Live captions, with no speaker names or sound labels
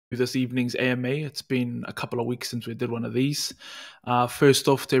this evening's AMA. It's been a couple of weeks since we did one of these. First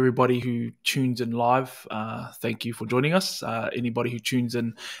off, to everybody who tunes in live, thank you for joining us. Anybody who tunes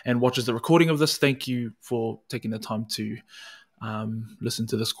in and watches the recording of this, thank you for taking the time to listen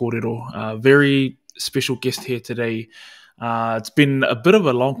to this kōrero. Very special guest here today. It's been a bit of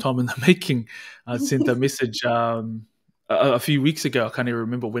a long time in the making. I sent a message a few weeks ago. I can't even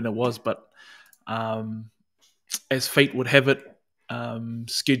remember when it was, but as fate would have it,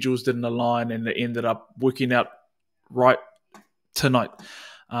 schedules didn't align and it ended up working out right tonight.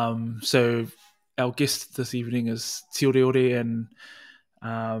 So our guest this evening is Tiorere, and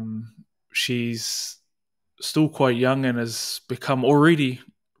she's still quite young and has become already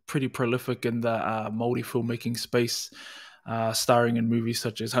pretty prolific in the Maori filmmaking space, starring in movies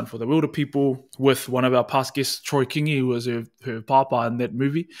such as Hunt for the Wilderpeople with one of our past guests, Troy Kingi, who was her papa in that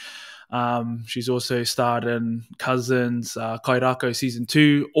movie. She's also starred in Cousins, Kairakau Season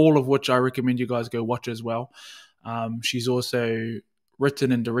 2, all of which I recommend you guys go watch as well. She's also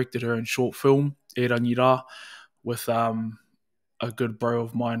written and directed her own short film, Rangi Ra, with a good bro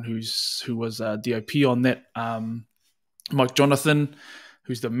of mine who was a DOP on that, Mike Jonathan,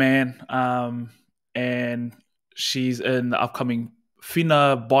 who's the man. And she's in the upcoming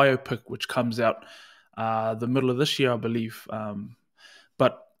Whina biopic, which comes out the middle of this year, I believe.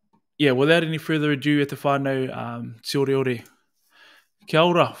 But yeah, without any further ado, e te whānau, Tiorere. Kia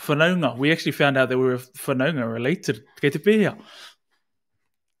ora, whanaunga. We actually found out that we were whanaunga related. Kei te pēhea.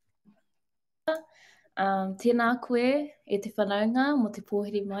 Tēnā koe e te whanaunga mo te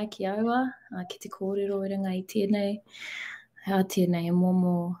pōhiri mai ki aua, ki te kōrero i runga I tēnei. Hea tēnei e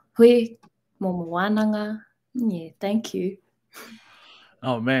momo hui, momo wānanga. Yeah, thank you.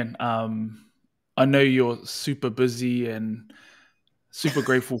 Oh man, I know you're super busy and super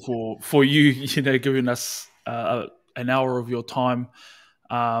grateful for you, giving us an hour of your time,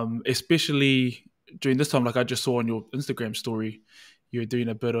 especially during this time. Like I just saw on your Instagram story, you were doing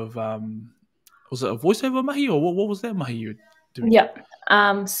a bit of, was it a voiceover mahi, or what was that mahi you were doing? Yeah,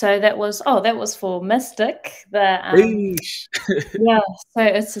 so that was for Mystic. Yeah, so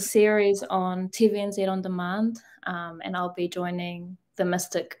it's a series on TVNZ On Demand, and I'll be joining the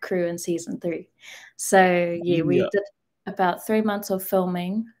Mystic crew in season 3. So yeah, we did about 3 months of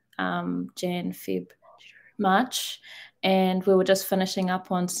filming, Jan, Feb, March, and we were just finishing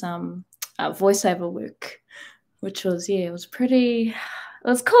up on some voiceover work, which was, it was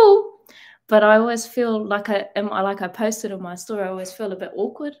cool, but I always feel like I posted on my story, I always feel a bit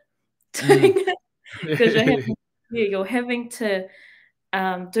awkward doing it, because you're having to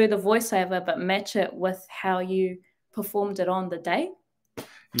do the voiceover but match it with how you performed it on the day.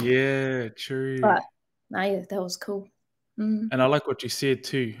 Yeah, true. But yeah, that was cool. And I like what you said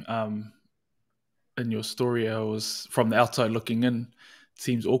too. In your story, I was from the outside looking in. It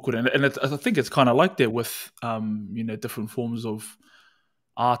seems awkward, and I think it's kind of like that with different forms of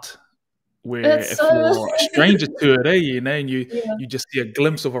art, where if you're a stranger to it, and you just see a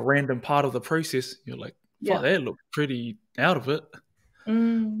glimpse of a random part of the process, you're like, "Oh, that looked pretty out of it."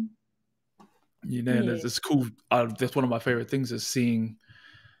 And it's cool. That's one of my favorite things, is seeing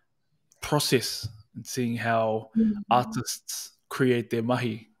process and seeing how artists create their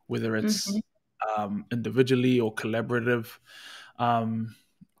mahi, whether it's individually or collaborative.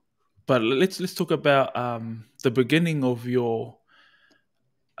 But let's talk about the beginning of your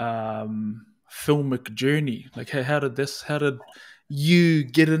filmic journey. Like, how did you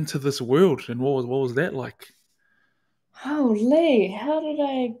get into this world, and what was that like? Holy, how did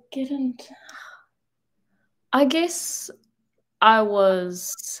I get into? I guess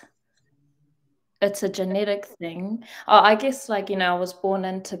it's a genetic thing. I guess, I was born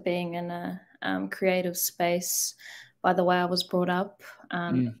into being in a creative space by the way I was brought up.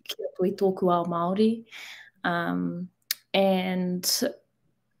 Kia pui tōku ao Maori. And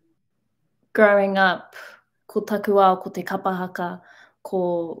growing up, ko taku ao ko te kapahaka,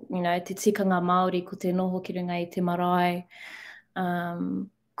 ko, te tikanga Maori, ko te noho ki runga I te marae,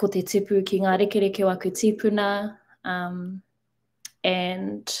 ko te tipu ki ngā rekereke waku tipuna,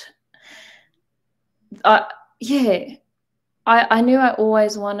 and I knew I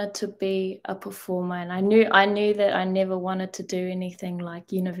always wanted to be a performer, and I knew that I never wanted to do anything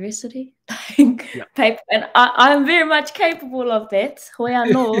like university, paper, and I'm very much capable of that. Hoi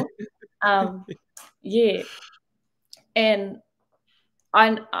anō. And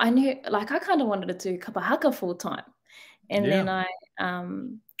I knew, I kind of wanted to do kapahaka full time, and then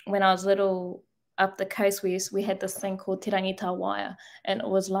when I was little, up the coast, we had this thing called Te Rangita Wire, and it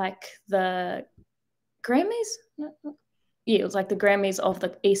was like the Grammys. It was like the Grammys of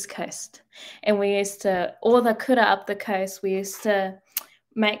the East Coast, and we used to, all the kura up the coast, we used to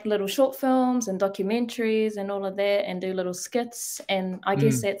make little short films and documentaries and all of that and do little skits. And I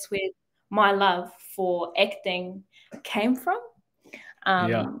guess that's where my love for acting came from.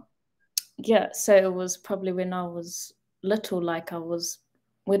 Yeah, so it was probably when I was little, like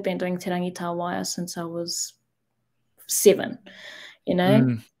we'd been doing Te Rangi Tāwaia since I was 7, you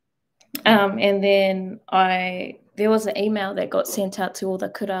know? And then there was an email that got sent out to all the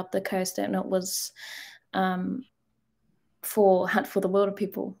kura up the coast, and it was for Hunt for the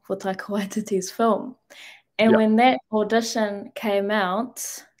Wilderpeople, for Taika Waititi's film. And when that audition came out,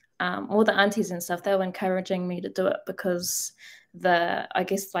 all the aunties and stuff, they were encouraging me to do it because I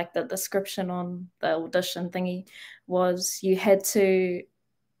guess like the description on the audition thingy was you had to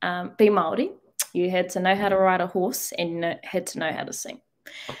be Maori, you had to know how to ride a horse, and you had to know how to sing.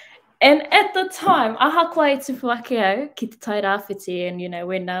 And at the time, ahakua e tupu ake au ki te tai rāwhiti, and, you know,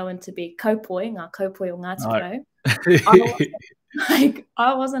 we're known to be kaupoi, ngā kaupoi o Ngāti Porou.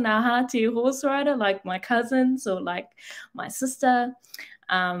 I wasn't a hearty horse rider like my cousins or like my sister.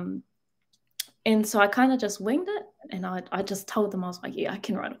 And so I kind of just winged it, and I just told them, I was like, yeah, I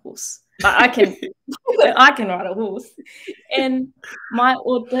can ride a horse. I can ride a horse. And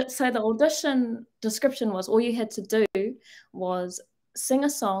so the audition description was all you had to do was sing a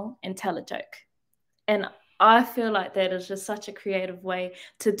song and tell a joke. And I feel like that is just such a creative way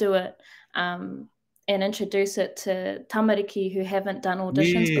to do it, and introduce it to tamariki who haven't done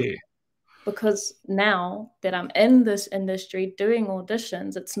auditions before. Because now that I'm in this industry doing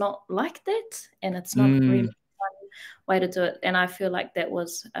auditions, it's not like that, and it's not really a fun way to do it. And I feel like that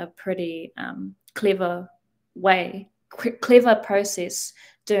was a pretty clever process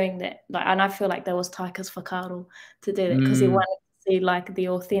doing that. Like, and I feel like that was Taika's whakaaro to do that, because he wanted to see like the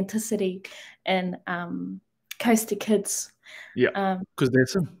authenticity in coasty kids. Yeah, because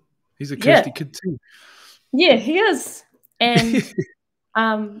that's him. He's a coasty kid too. Yeah, he is. And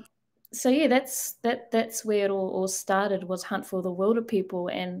so yeah, that's where it all started, was Hunt for the Wilderpeople.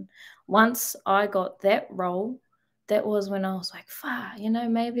 And once I got that role, that was when I was like, you know,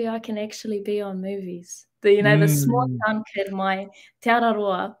 maybe I can actually be on movies. The small town kid, my Te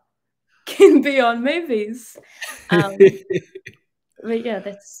Aotearoa, can be on movies. But yeah,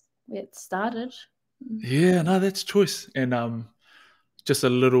 that's where it started. Yeah, no, that's choice. And just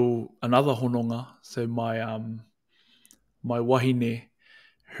another hononga. So my wahine,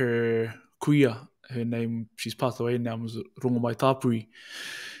 her kuia, her name, she's passed away now, was Rongomai Tāpui.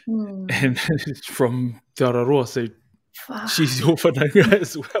 And she's from Te Aotearoa, so she's your whanaunga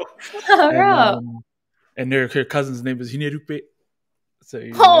as well. And her cousin's name is Hinerupe. So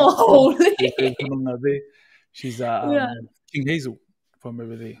she's King Hazel from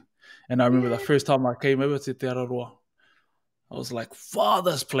over there. And I remember the first time I came over to Te Aotearoa, I was like,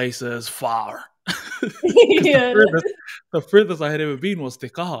 this place is far. The furthest I had ever been was Te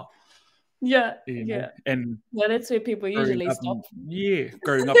Kaha. And that's where people usually stop.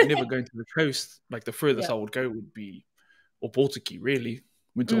 Growing up, never going to the coast, like the furthest I would go would be Opotiki, really.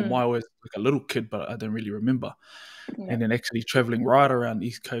 Went to Omaiwa as like a little kid, but I don't really remember. And then actually traveling right around the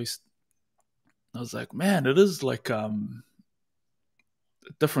East Coast, I was like, man, it is like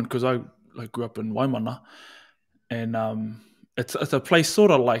different, because I grew up in Waimana, and it's a place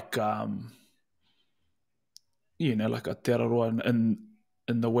sort of like you know, like Aotearoa in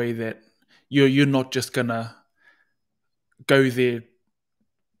the way that you're not just gonna go there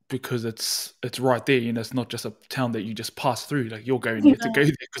because it's right there. You know, it's not just a town that you just pass through. Like, you're going there to go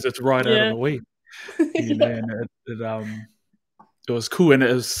there because it's right out of the way. You know, and it was cool, and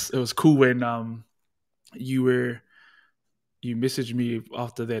it was cool when you messaged me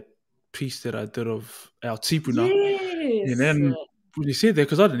after that piece that I did of our tipuna. And then when you said that,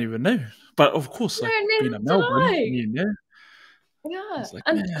 because I didn't even know. But of course, like being in Melbourne, you know. Yeah, like,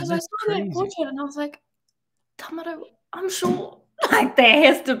 and because I saw that portrait and I was like, Tamaro, I'm sure like that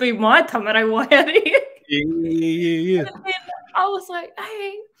has to be my Tamaro Waiari. Yeah. And then I was like,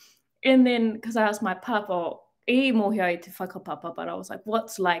 hey. And then, because I asked my papa, e mohia i te whakapapa, but I was like,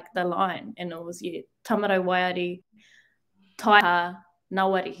 what's like the line? And it was, Tamaro Waiari, Taiha,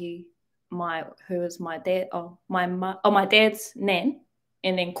 Nawarihi, who is my dad, my dad's nan,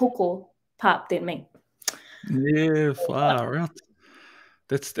 and then Koko, Pap, then me. Yeah, far out.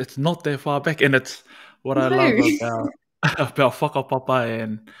 That's not that far back, and it's what I love about whakapapa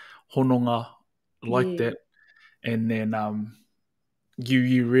and hononga like that. And then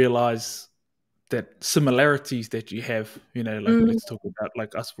you realize that similarities that you have, you know, like let's talk about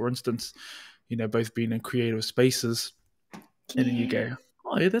like us, for instance, you know, both being in creative spaces, and then you go,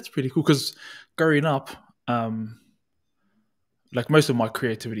 oh yeah, that's pretty cool. Because growing up, like most of my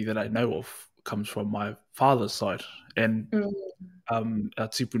creativity that I know of comes from my father's side, and our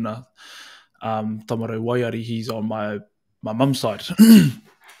tipuna, Tamarau Waiari, he's on my mum's side.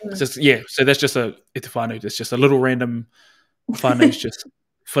 Just, yeah, so that's just a whānau, that's just a little random whānau's just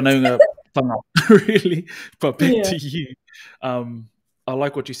whanaunga whanga, really. But back to you. I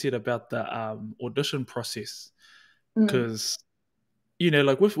like what you said about the audition process, because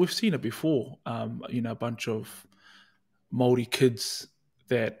like we've seen it before. A bunch of Maori kids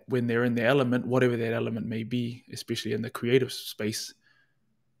that when they're in their element, whatever that element may be, especially in the creative space,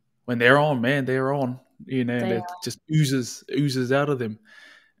 when they're on, man, they're on. And it just oozes out of them.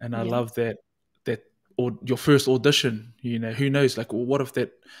 And I love that or your first audition. Who knows? Like, well, what if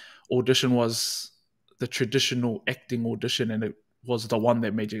that audition was the traditional acting audition, and it was the one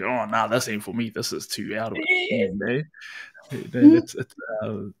that made you go, oh, nah, this ain't for me. This is too out of it.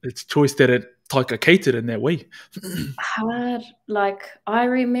 It's choice that it taika catered in that way. Hard. Like, I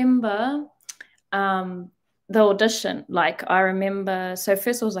remember the audition. Like, I remember, so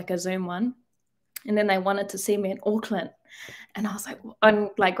first it was like a Zoom one, and then they wanted to see me in Auckland. And I was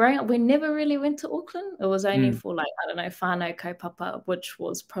like, growing up, we never really went to Auckland. It was only for like, I don't know, whānau kaupapa, which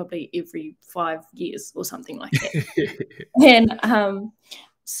was probably every 5 years or something like that. And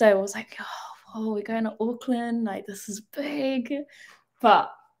so I was like, oh, we're going to Auckland. Like, this is big.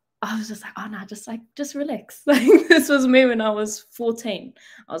 But I was just like, oh, no, just relax. Like, this was me when I was 14.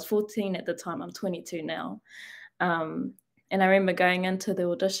 I was 14 at the time. I'm 22 now. And I remember going into the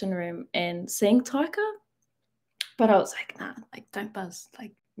audition room and seeing Taika. But I was like, nah, like, don't buzz.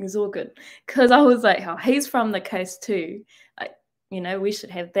 Like, it's all good. Because I was like, oh, he's from the coast too. Like, we should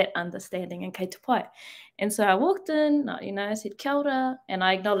have that understanding in Kei Te Pai. And so I walked in, I said kia ora, and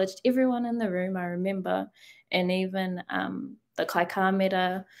I acknowledged everyone in the room, I remember, and even the kai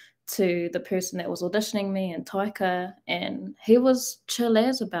kāmera to the person that was auditioning me and Taika, and he was chill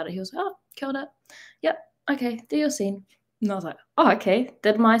as about it. He was like, oh, kia ora. Yep, okay, do your scene. And I was like, oh, okay,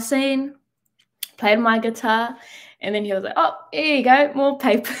 did my scene, played my guitar, and then he was like, oh, here you go, more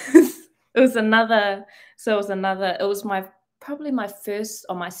papers. It was probably my first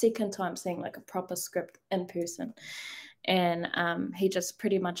or my second time seeing like a proper script in person. And he just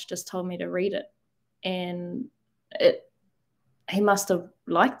pretty much just told me to read it. And he must have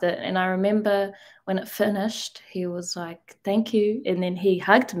liked it. And I remember when it finished, he was like, thank you. And then he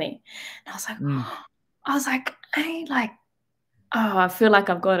hugged me. And I was like, hey, like, oh, I feel like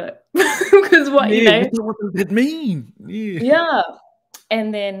I've got it. Because what does that mean? Yeah.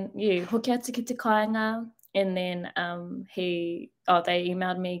 And then, hoki atu ki te kāinga. And then they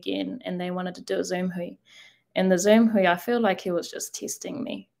emailed me again, and they wanted to do a Zoom hui. And the Zoom hui, I feel like he was just testing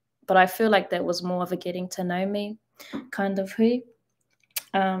me. But I feel like that was more of a getting to know me kind of hui.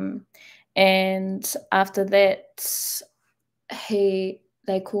 And after that,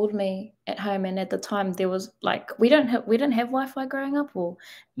 they called me at home, and at the time there was like we didn't have Wi-Fi growing up or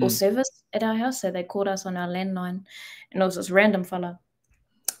service at our house, so they called us on our landline, and it was this random fella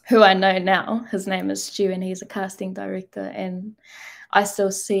who I know now. His name is Stu, and he's a casting director, and I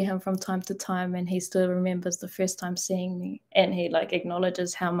still see him from time to time, and he still remembers the first time seeing me, and he like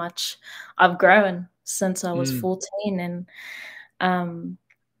acknowledges how much I've grown since I was 14. And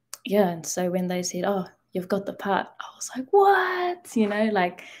and so when they said, oh, you've got the part, I was like, what?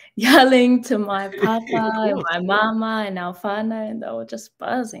 Like yelling to my papa and my mama and our whānau, and they were just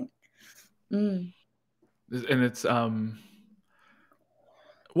buzzing. And it's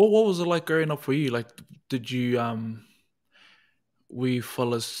what was it like growing up for you? Like, did you we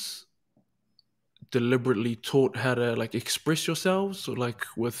fellas deliberately taught how to like express yourselves, or like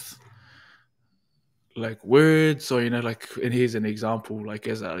with like words, or like, and here's an example, like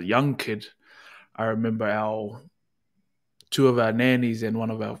as a young kid, I remember two of our nannies and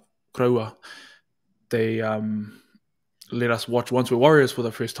one of our kraua, they let us watch Once We're Warriors for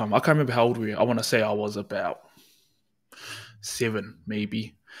the first time. I can't remember how old we were. I want to say I was about 7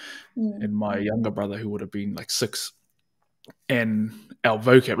 maybe, and my younger brother, who would have been like 6, and our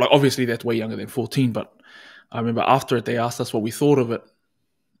vocab, like obviously that's way younger than 14, but I remember after it they asked us what we thought of it,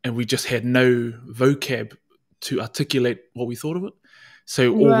 and we just had no vocab to articulate what we thought of it.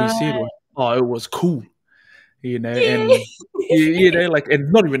 So all we said was, oh, it was cool, and like,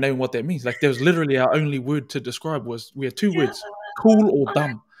 and not even knowing what that means. Like, there was literally our only word to describe was, we had 2 words, cool or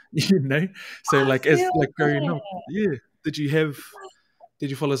dumb, So like, as like growing up, did you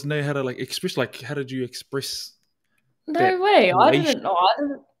fellas know how to like express, like how did you express? No way. I didn't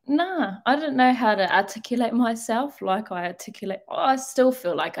know. I didn't know how to articulate myself like I articulate. I still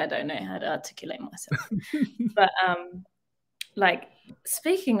feel like I don't know how to articulate myself. But like,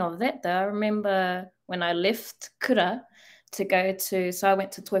 speaking of that though, I remember when I left Kura to go to, so I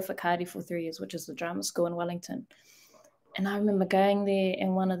went to Toi Whakaari for 3 years, which is a drama school in Wellington. And I remember going there,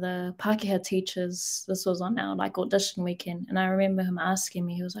 and one of the Pākehā teachers, this was on our like audition weekend, and I remember him asking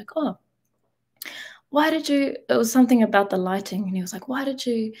me, he was like, oh, why did you, it was something about the lighting, and he was like, why did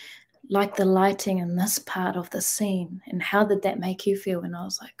you like the lighting in this part of the scene, and how did that make you feel? And I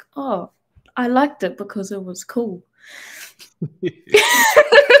was like, oh, I liked it because it was cool.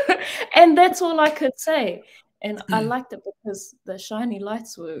 And that's all I could say. And I liked it because the shiny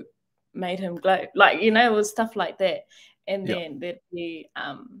lights were made him glow. Like, you know, it was stuff like that. And then there'd be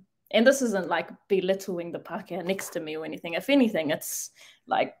and this isn't like belittling the Pākehā next to me or anything. If anything, it's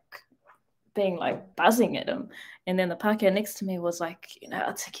like being like buzzing at him. And then the Pākehā next to me was like, you know,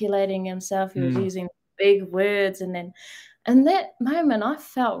 articulating himself. He was using big words. And then in that moment, I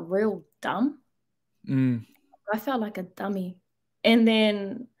felt real dumb. I felt like a dummy. And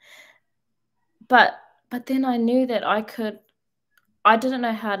then, but then I knew that I didn't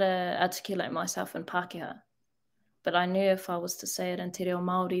know how to articulate myself in Pākehā. But I knew if I was to say it in Te Reo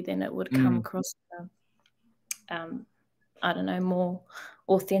Māori, then it would come across I don't know, more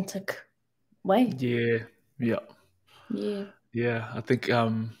authentic way. Yeah. I think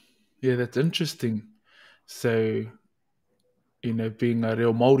that's interesting. So, you know, being a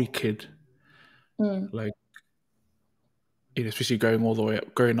real Māori kid, like, you know, especially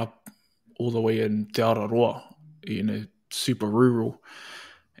growing up all the way in Te Aotearoa, you know, super rural,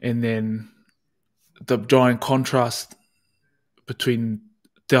 and then the giant contrast between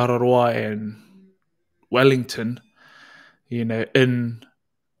Te Aotearoa and Wellington, you know, in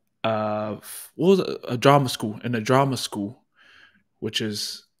what was it? A drama school, which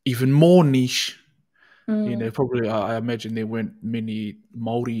is even more niche. You know, probably I imagine there weren't many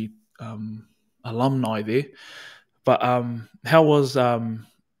Māori alumni there. But what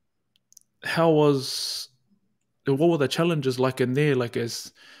were the challenges like in there? Like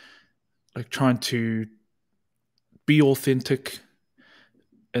as like trying to be authentic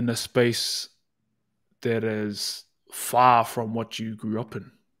in a space that is far from what you grew up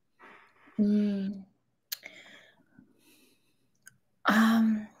in.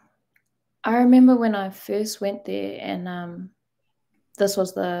 I remember when I first went there, and this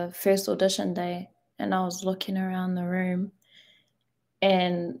was the first audition day, and I was looking around the room,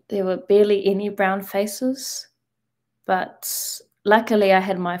 and there were barely any brown faces, but luckily I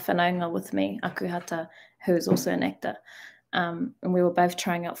had my whanaunga with me, Akuhata, who is also an actor, and we were both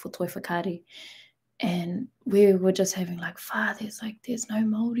trying out for Toi Whakaari, and we were just having like, there's no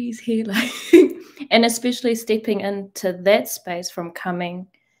Māoris here, like, and especially stepping into that space from coming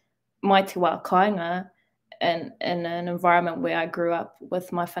mai te wā kāinga in an environment where I grew up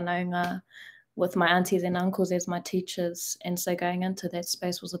with my whanaunga, with my aunties and uncles as my teachers, and so going into that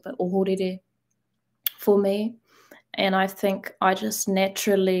space was a bit ohorere for me. And I think I just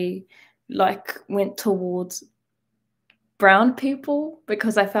naturally like went towards brown people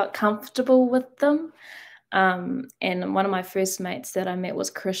because I felt comfortable with them. And one of my first mates that I met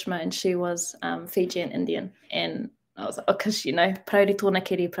was Krishma, and she was Fijian Indian. And I was like, oh, because, you know, prauri tōna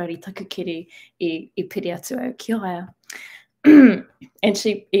kere, prauri taku kere, I piri atu au ki aia. And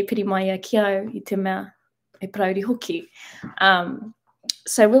she I piri mai a ki au I te mea e prauri hoki.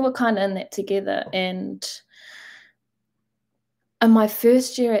 So we were kind of in that together. And in my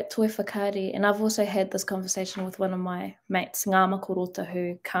first year at Toi Whakaari, and I've also had this conversation with one of my mates, Ngā Makorota,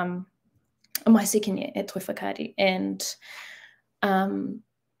 who come in my second year at Toi Whakaari, and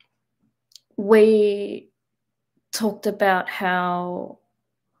we talked about how,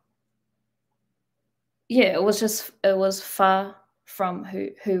 it was far from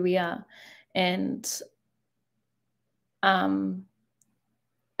who we are. And in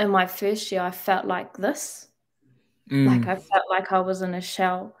my first year, I felt like this. Like I felt like I was in a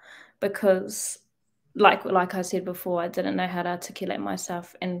shell because, like I said before, I didn't know how to articulate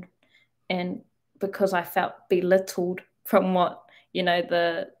myself, and because I felt belittled from what, you know,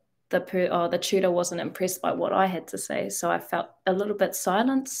 the tutor wasn't impressed by what I had to say, so I felt a little bit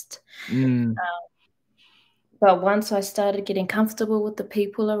silenced. But once I started getting comfortable with the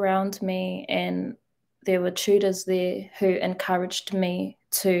people around me, and there were tutors there who encouraged me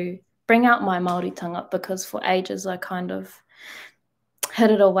to bring out my Māoritanga, because for ages I kind of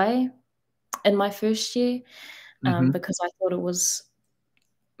hid it away in my first year, because I thought it was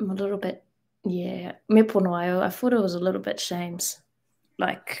a little bit, me pono ai, I thought it was a little bit shames.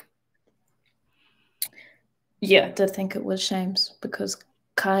 Like, I did think it was shames, because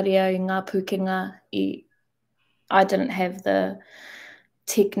kāre au I ngā pukenga, I didn't have the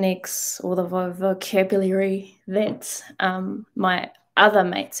techniques or the vocabulary that my other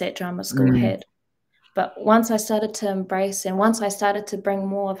mates at drama school had. But once I started to embrace, and once I started to bring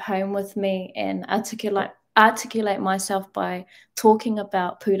more of home with me and articulate myself by talking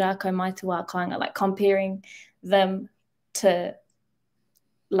about pūrākau mai te wā kāinga, like comparing them to,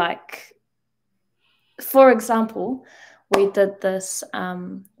 like, for example, we did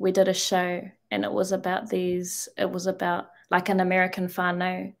a show, and it was about like an American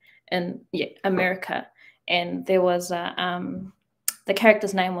whānau in America, and there was the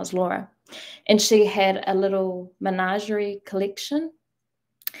character's name was Laura, and she had a little menagerie collection.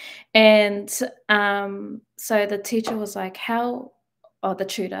 And so the tutor was like, the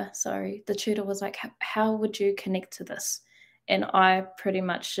tutor was like, how would you connect to this? And I pretty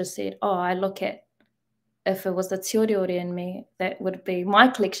much just said, I look at, if it was the tiorere in me, that would be, my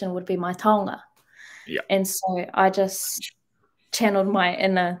collection would be my taonga. Yeah. And so I just channeled my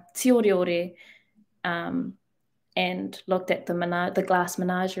inner tiorere, and looked at the glass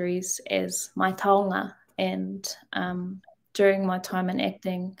menageries as my taonga. And during my time in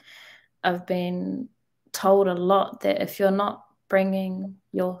acting, I've been told a lot that if you're not bringing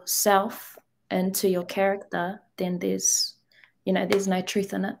yourself into your character, then there's no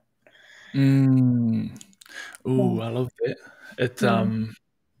truth in it. Ooh, I love that. It's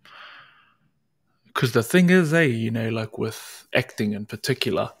because the thing is, like with acting in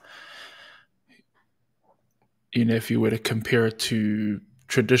particular, if you were to compare it to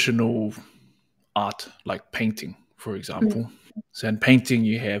traditional art, like painting, for example. So in painting,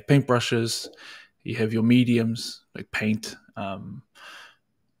 you have paintbrushes, you have your mediums, like paint,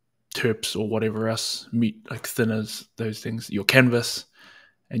 terps or whatever else, like thinners, those things, your canvas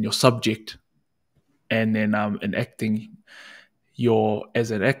and your subject. And then in acting,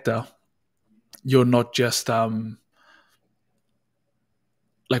 as an actor, you're not just like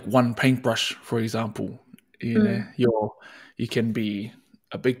one paintbrush, for example. You can be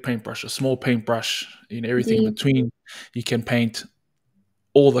a big paintbrush, a small paintbrush, everything in between. You can paint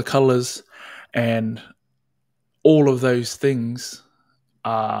all the colors, and all of those things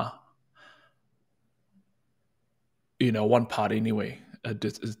are, one part anyway.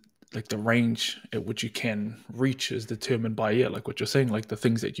 Like the range at which you can reach is determined by, like what you're saying, like the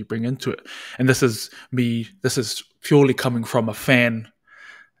things that you bring into it. And this is purely coming from a fan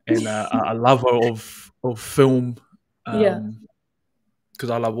and a lover of film, because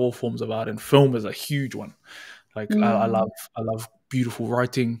I love all forms of art, and film is a huge one. Like I love beautiful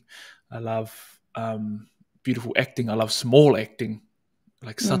writing, I love beautiful acting, I love small acting,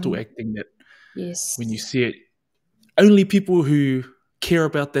 like subtle acting that when you see it, only people who care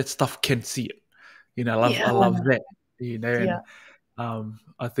about that stuff can see it. I love that. And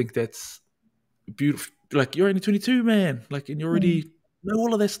I think that's beautiful. Like, you're only 22, man. Like, and you already know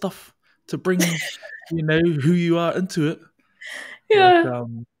all of that stuff to bring, who you are into it. Yeah.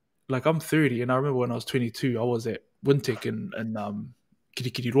 Like I'm 30, and I remember when I was 22, I was at Wintec in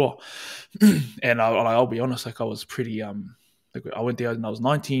Kairakau, and I'll be honest, like I was pretty like I went there and I was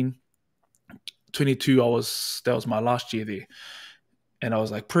 19. 22, that was my last year there, and I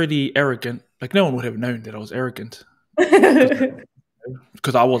was like pretty arrogant. Like no one would have known that I was arrogant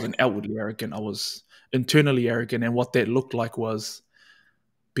because I wasn't outwardly arrogant. I was internally arrogant, and what that looked like was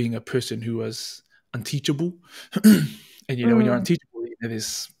being a person who was unteachable. And when you're unteachable,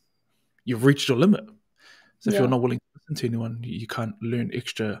 you've reached your limit. So if you're not willing to listen to anyone, you can't learn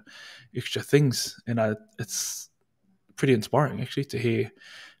extra things. And it's pretty inspiring actually to hear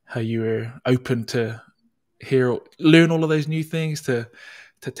how you were open to learn all of those new things, to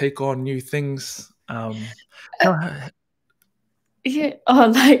take on new things. Like it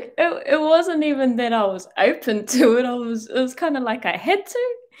wasn't even that I was open to it. It was kind of like I had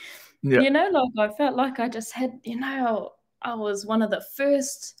to. Like I felt like I just had, I was one of the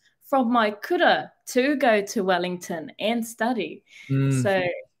first from my kura to go to Wellington and study. So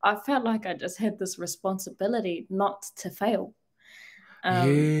I felt like I just had this responsibility not to fail.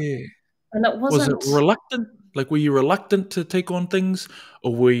 And it wasn't... Was it reluctant? Like, were you reluctant to take on things,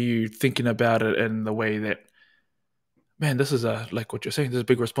 or were you thinking about it in the way that, man, this is like what you're saying, this is a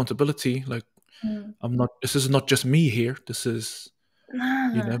big responsibility. Like, this is not just me here. This is,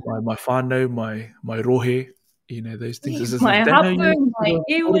 my whānau, my rohe, those things. This is my hapu, my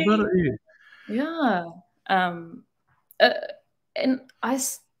iwi. And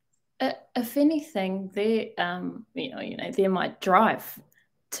if anything, they're my drive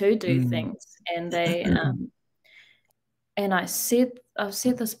to do things, and they and I've said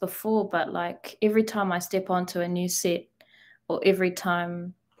this before, but like every time I step onto a new set, or every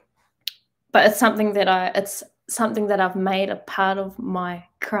time, but it's something that I've made a part of my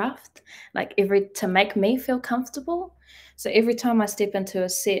craft, like to make me feel comfortable. So every time I step into a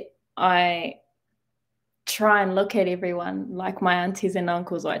set, I try and look at everyone like my aunties and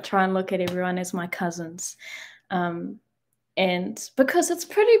uncles, or I try and look at everyone as my cousins. And because it's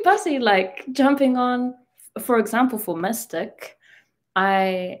pretty buzzy, like jumping on, for example, for Mystic,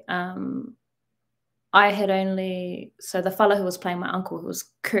 I had only, so the fellow who was playing my uncle, who was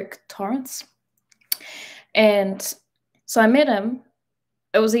Kirk Torrance. And so I met him.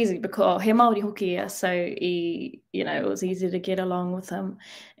 It was easy because he Maori hoki ia, so he, it was easy to get along with him.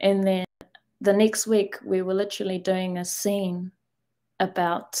 And then the next week we were literally doing a scene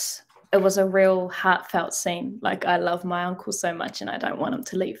about, it was a real heartfelt scene. Like, I love my uncle so much and I don't want him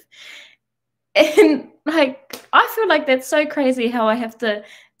to leave. And like, I feel like that's so crazy how I have to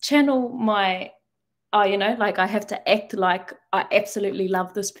channel my, like I have to act like I absolutely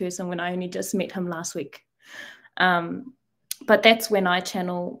love this person when I only just met him last week. But that's when I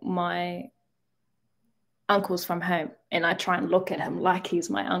channel my uncles from home and I try and look at him like he's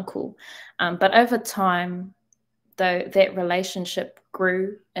my uncle. But over time, though, that relationship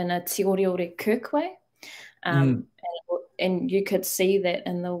grew in a Tiorere Kirk way. And you could see that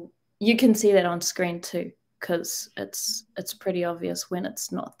you can see that on screen too, because it's pretty obvious when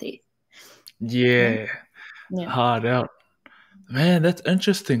it's not there. Yeah. Hard out. Man, that's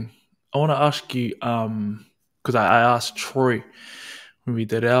interesting. I want to ask you, because I asked Troy when we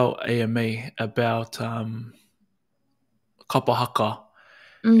did our AMA about kapahaka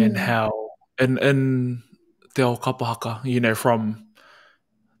and how, in te ao kapahaka, from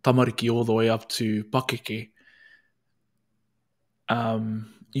tamariki all the way up to pakeke,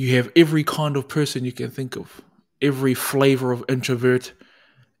 you have every kind of person you can think of, every flavor of introvert,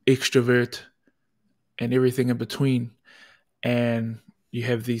 extrovert, and everything in between. And you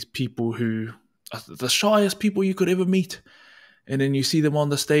have these people who are the shyest people you could ever meet. And then you see them on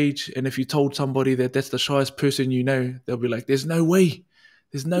the stage, and if you told somebody that that's the shyest person they'll be like, there's no way.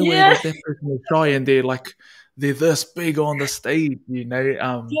 There's no way that person is shy, and they're this big on the stage, And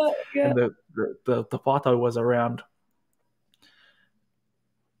the whātau was around.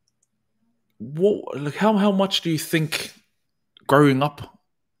 How much do you think growing up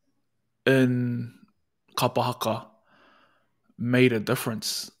in kapahaka made a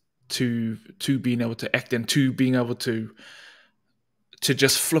difference to being able to act and to being able to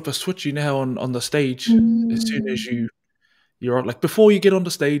just flip a switch, on the stage? As soon as you're like, before you get on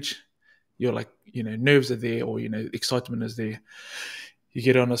the stage, you're like, nerves are there, or excitement is there. You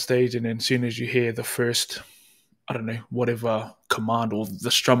get on the stage, and then as soon as you hear the first, I don't know, whatever command, or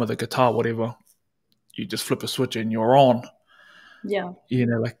the strum of the guitar, whatever, you just flip a switch and you're on. Yeah.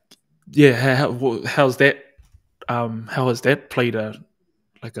 How's that? How has that played an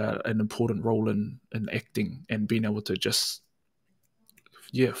important role in acting and being able to just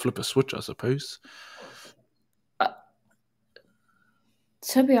flip a switch, I suppose?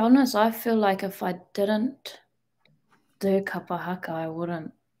 To be honest, I feel like if I didn't do kapahaka, I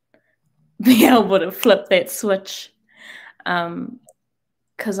wouldn't be able to flip that switch.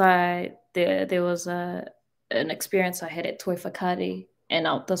 Because there was an experience I had at Toi Whakaari, and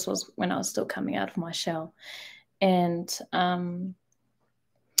this was when I was still coming out of my shell. And I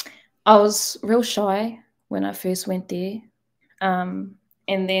was real shy when I first went there. And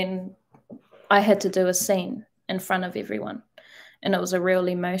then I had to do a scene in front of everyone. And it was a real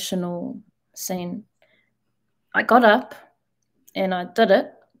emotional scene. I got up and I did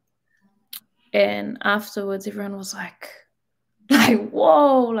it. And afterwards, everyone was like,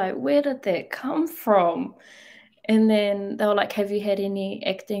 whoa, like, where did that come from? And then they were like, have you had any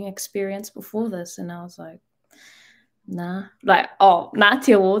acting experience before this? And I was like, nah. Like, nā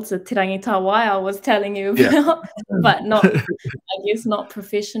te awards, the Te Rangi Tawai I was telling you about, but not, I guess not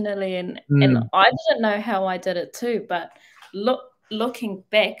professionally. And I didn't know how I did it too, but looking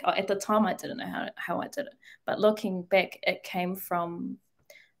back, at the time I didn't know how I did it, but looking back, it came from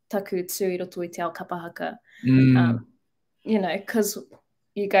taku tui roto I te ao kapahaka. Because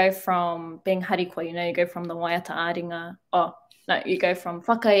you go from being harikwa, you go from the waiata āringa, you go from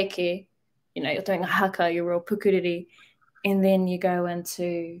whakaeke, you're doing a haka, you're real pukuriri, and then you go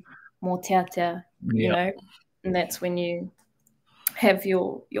into more teatea, and that's when you have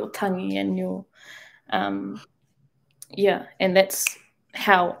your tangi and your, and that's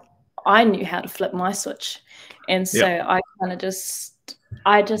how I knew how to flip my switch. And so I kind of just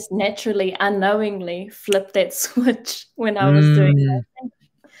naturally, unknowingly flipped that switch when I was doing that thing.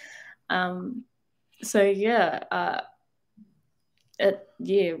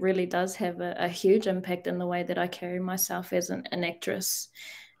 It really does have a huge impact in the way that I carry myself as an actress.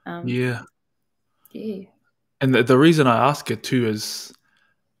 And the reason I ask it too is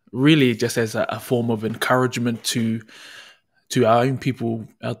really just as a form of encouragement to our own people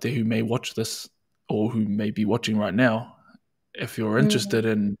out there who may watch this or who may be watching right now, if you're interested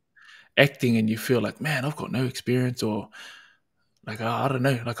in acting and you feel like, man, I've got no experience, or like, I don't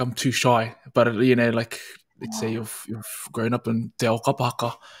know, like I'm too shy, but you know, like let's say you've grown up in te ao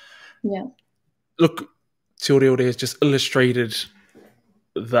kapahaka. Yeah. Look, Tiorere has just illustrated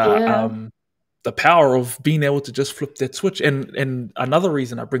the power of being able to just flip that switch. And another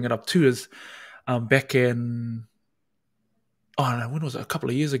reason I bring it up too is back in, when was it? A couple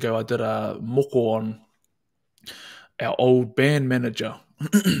of years ago, I did a moko on our old band manager,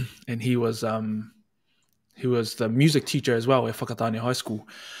 and he was the music teacher as well at Whakatane High School.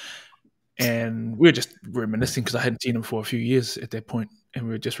 And we were just reminiscing because I hadn't seen him for a few years at that point, and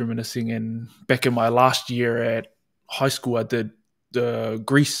we were just reminiscing. And back in my last year at high school, I did the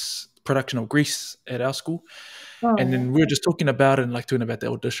production of Grease at our school, and then we were just talking about it and like talking about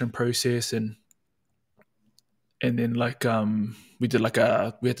the audition process, and then like we did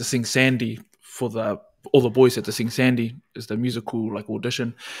we had to sing Sandy for all the boys had to sing Sandy as the musical like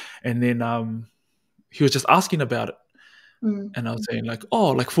audition, and then he was just asking about it, and I was saying like,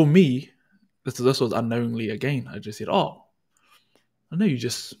 oh, like for me, this was unknowingly again. I just said, oh, I know you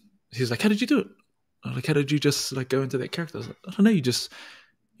just. He's like, how did you do it? I'm like, how did you just like go into that character? I was like, I don't know, you just,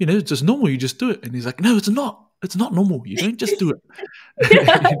 it's just normal. You just do it. And he's like, no, it's not. It's not normal. You don't just do it.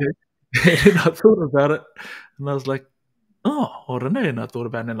 And then I thought about it, and I was like, oh, I don't know. And I thought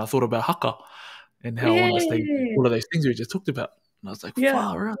about it, and I thought about haka and how all of those things we just talked about. And I was like,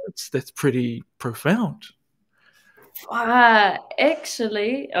 wow, that's pretty profound.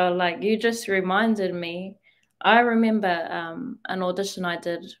 Actually, like you just reminded me. I remember an audition I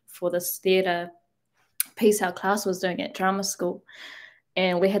did for this theatre piece our class was doing at drama school,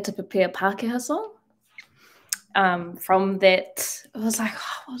 and we had to prepare a Pākehā song. From that,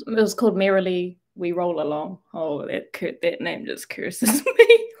 it was called Merrily We Roll Along. Oh, that name just curses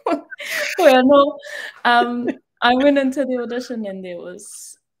me. Well, no, I went into the audition, and there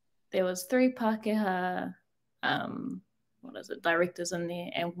was 3 Pākehā directors in there,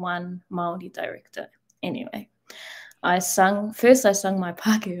 and 1 Maori director. Anyway, I sung my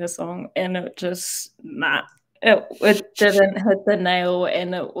Pākehā song, and it just it didn't hit the nail,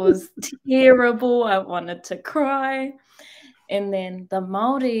 and it was terrible. I wanted to cry. And then the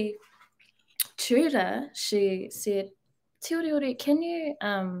Maori tutor, she said, Tiorere, can you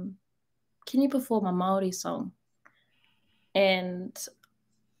perform a Maori song? And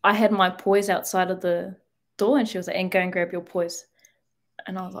I had my poise outside of the door, and she was like, and go and grab your poise.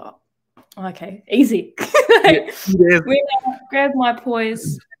 And I was like, okay, easy. When I grabbed my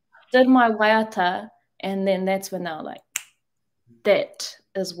poise, did my waiata, and then that's when they were like, that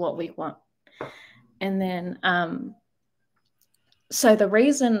is what we want. And then so the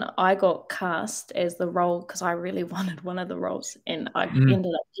reason I got cast as the role, because I really wanted one of the roles, and I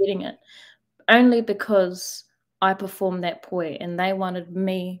ended up getting it, only because I performed that poi, and they wanted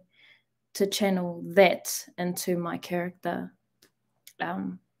me to channel that into my character.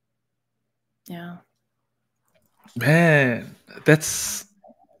 Yeah. Man, that's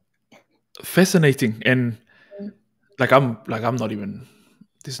fascinating. And like I'm not even,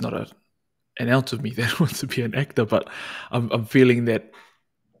 there's not an ounce of me that wants to be an actor, but I'm feeling that,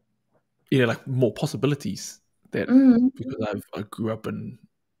 like more possibilities that because I grew up in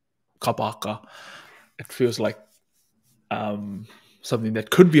kapaka, it feels like something that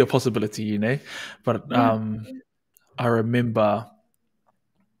could be a possibility, but I remember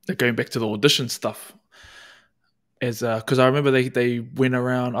going back to the audition stuff, as because I remember they went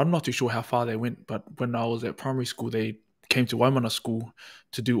around. I'm not too sure how far they went, but when I was at primary school, they came to Whina school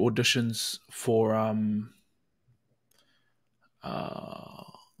to do auditions for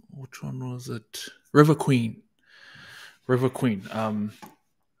which one was it? River Queen. And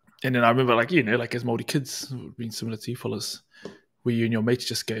then I remember, like as Māori kids, being similar to you fellas, where you and your mates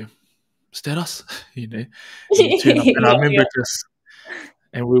just go, "Is that us?" And you turn up, and I remember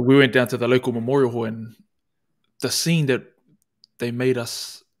and we went down to the local memorial hall, and the scene that they made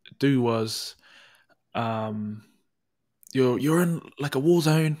us do was, you're in like a war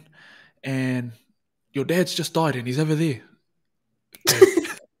zone, and your dad's just died, and he's over there.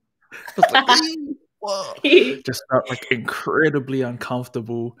 I was like, whoa. Just felt like incredibly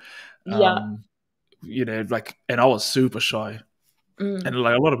uncomfortable. And I was super shy, and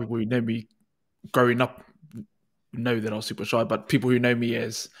like a lot of people who know me growing up know that I was super shy, but people who know me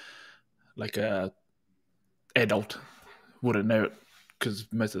as like a adult wouldn't know it, because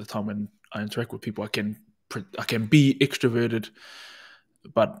most of the time when I interact with people, I can be extroverted,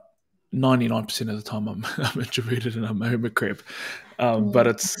 but 99% of the time I'm introverted and I'm a hermit crab. But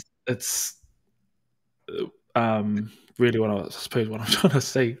it's really what I'm trying to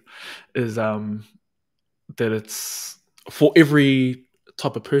say is that it's for every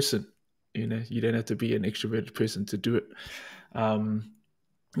type of person. You know, you don't have to be an extroverted person to do it.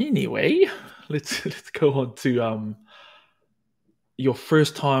 Anyway, let's go on to your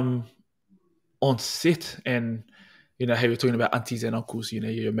first time on set, and you know how you're talking about aunties and uncles. You know,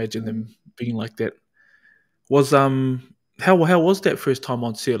 you imagine them being like that. Was how was that first time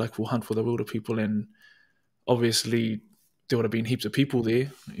on set, like for Hunt for the Wilderpeople? And obviously there would have been heaps of people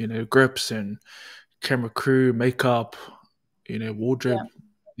there. You know, grips and camera crew, makeup. You know, wardrobe.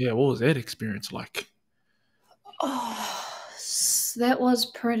 Yeah, what was that experience like? Oh, that was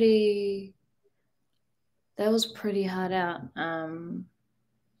pretty hard out.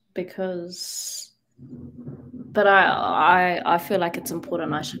 Because, but I feel like it's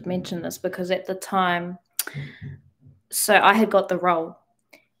important I should mention this, because at the time, so I had got the role,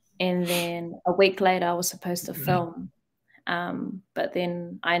 and then a week later I was supposed to film, but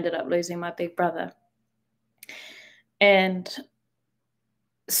then I ended up losing my big brother, and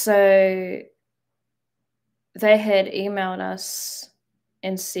so they had emailed us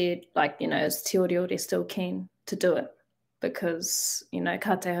and said, like, you know, is Tiorere still keen to do it? Because, you know,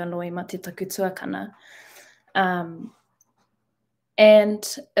 ka te hanoi ma te taku tuakana. And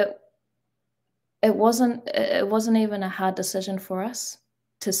it wasn't even a hard decision for us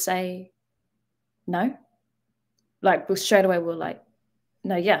to say no. Like, straight away we were like,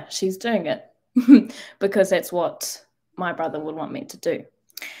 no, yeah, she's doing it. Because that's what my brother would want me to do.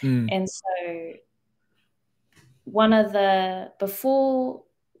 And so before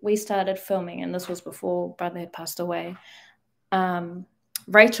we started filming, and this was before brother had passed away,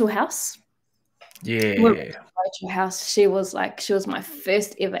 Rachel House. Yeah. Rachel House, she was my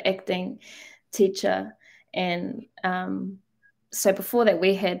first ever acting teacher. And so before that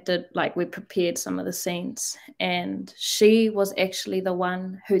we prepared some of the scenes, and she was actually the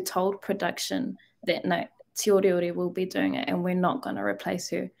one who told production that no, Tiorere will be doing it and we're not going to replace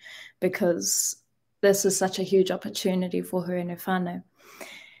her, because this is such a huge opportunity for her and her whānau.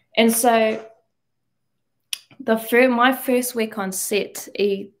 And so my first week on set,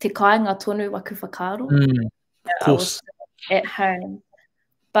 I te kāinga tonu waku whakaaro, I was at home.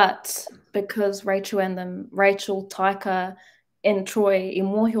 But because Rachel, Taika, and Troy, I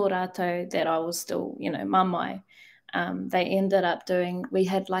mōhio rātou that I was still, you know, mamai, they ended up we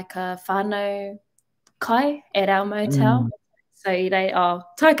had like a whānau kai at our motel. So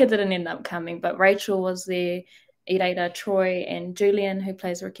Taika didn't end up coming, but Rachel was there, Ireira, Troy, and Julian, who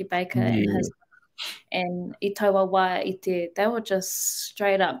plays Ricky Baker, and I taua wā they were just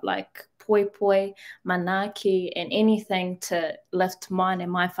straight up like poi poi, manaki, and anything to lift mine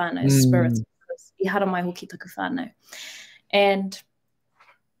and my whānau's spirits, because I hara mai hoki taku whānau. And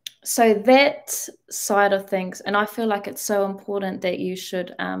so that side of things, and I feel like it's so important that you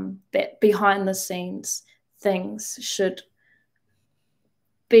should, that behind the scenes things should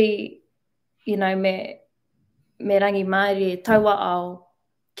be, you know, me rangi Māori taua ao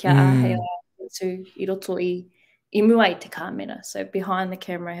kia ahea tu I roto I mua I te kāmera. So behind the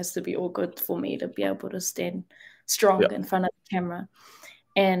camera has to be all good for me to be able to stand strong in front of the camera.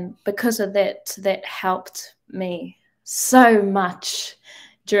 And because of that, that helped me so much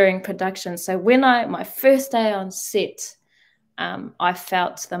during production. So when my first day on set, I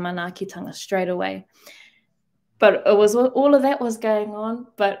felt the manakitanga straight away. But it was all of that was going on,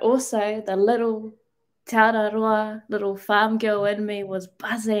 but also the little Te Aotearoa, little farm girl in me was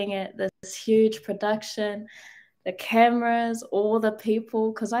buzzing at this huge production, the cameras, all the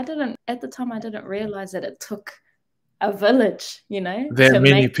people, because at the time I didn't realize that it took a village, you know, that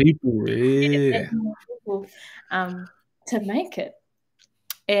many people, to make it.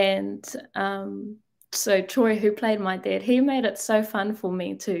 And so Troy, who played my dad, he made it so fun for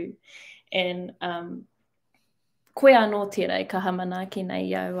me too. And koe anō tere ka hamanaki nei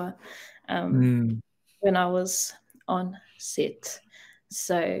iaua when I was on set.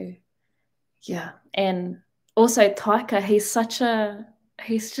 So yeah, and also Taika, he's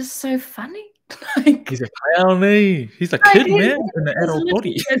just so funny. Like, he's a clown, he's a kid, man, in the adult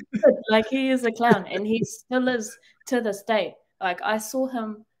body. Like, he is a clown, and he still is to this day. Like, I saw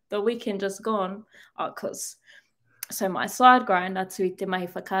him the weekend just gone, so my side grinder to te mahi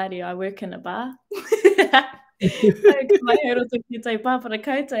whakaari, I work in a bar. And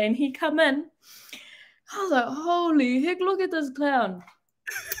he come in. I was like, holy heck, look at this clown.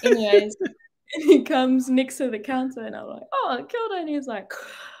 Anyways, and he comes next to the counter, and I'm like, oh, kia ora. And he's like,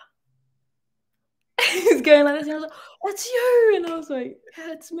 he's going like this. And I was like, it's you. And I was like,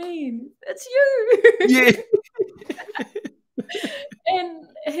 yeah, it's me. It's you. Yeah. And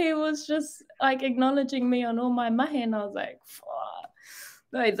he was just like acknowledging me on all my mahi, and I was like, fuck.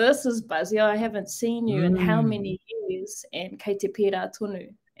 no, this is Buzzy. I haven't seen you in how many years? And kei te pira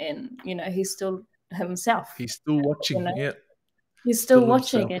tonu. And, you know, he's still himself. He's still watching, you know? yeah. He's still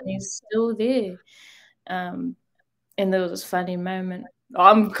watching himself. And he's still there. And there was this funny moment.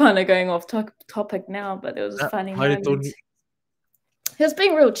 I'm kind of going off topic now, but there was this funny moment. He was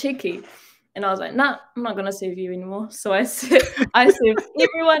being real cheeky. And I was like, nah, I'm not going to serve you anymore. So I served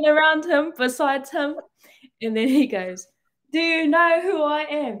everyone around him besides him. And then he goes, do you know who I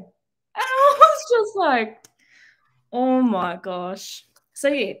am? And I was just like, oh my gosh. So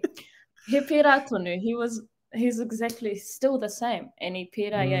yeah, he pera tonu. He's exactly still the same. And he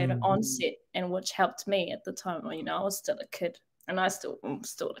pera on set, and which helped me at the time. You know, I was still a kid. And I'm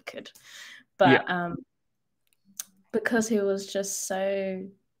still a kid. But because he was just so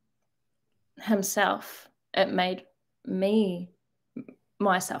himself, it made me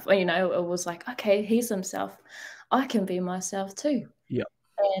myself. You know, it was like, okay, he's himself. I can be myself too. Yeah.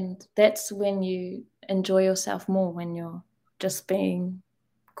 And that's when you enjoy yourself more, when you're just being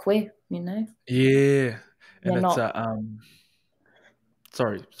queer, you know? Yeah. And it's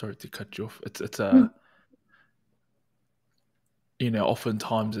sorry to cut you off. It's you know,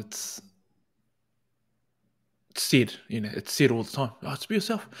 oftentimes it's said, you know, it's said all the time. Oh, it's be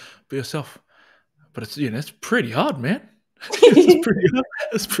yourself. But it's, you know, it's pretty hard, man. It's pretty hard.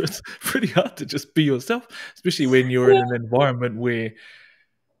 It's pretty hard to just be yourself, especially when you're in an environment where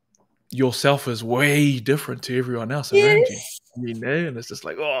yourself is way different to everyone else around you. You know, and it's just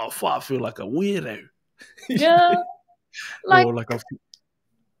like, oh, fuck, I feel like a weirdo. Yeah, like, or like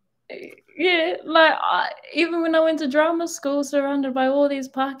even when I went to drama school, surrounded by all these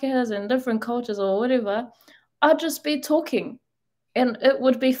Pākehas and different cultures or whatever, I'd just be talking, and it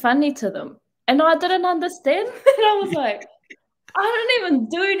would be funny to them, and I didn't understand. And I was like, I don't even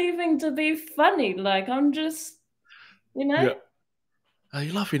do anything to be funny. Like, I'm just, you know. Yeah. Are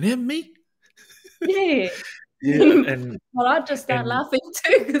you laughing at me? Yeah. Yeah, and well, I just start laughing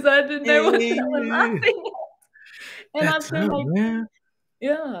too because I didn't know what they were laughing at. And that's I feel like, man.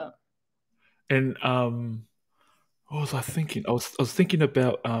 Yeah. And what was I thinking? I was thinking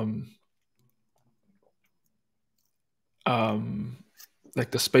about like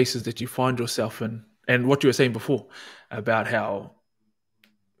the spaces that you find yourself in, and what you were saying before about how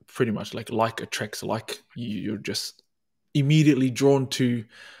pretty much like attracts like. You're just immediately drawn to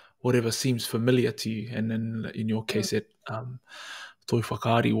whatever seems familiar to you, and then in your case, it toi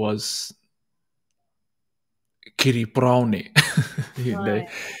whakaari was kiri praone, you know,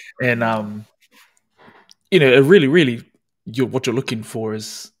 and you know, it really what you're looking for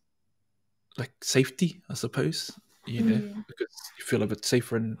is like safety, I suppose, you know, because you feel a bit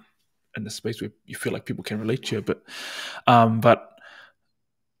safer in a space where you feel like people can relate to you. But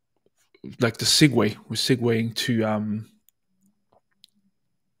like we're segueing to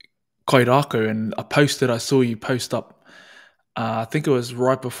Kairakau, and a post that I saw you post up, I think it was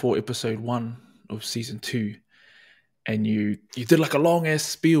right before episode 1 of season 2, and you did like a long ass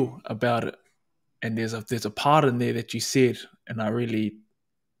spiel about it, and there's a part in there that you said, and I really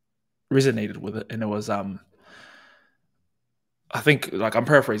resonated with it, and it was I think, like, I'm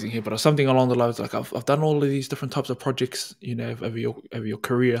paraphrasing here, but it's something along the lines like, I've done all of these different types of projects, you know, over your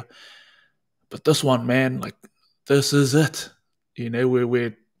career, but this one, man, like, this is it, you know, where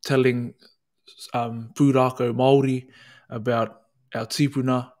we're telling pūrākau Maori about our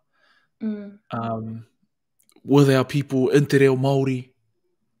tipuna, with our people in te reo Maori,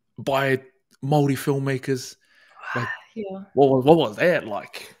 by Maori filmmakers. Like, what was that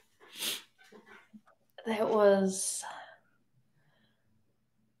like? That was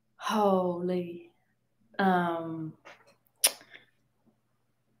holy. I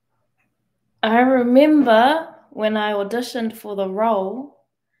remember when I auditioned for the role,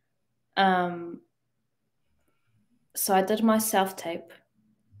 so I did my self-tape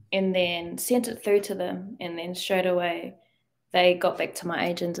and then sent it through to them, and then straight away they got back to my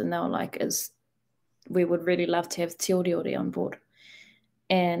agent and they were like, we would really love to have Tiorere on board.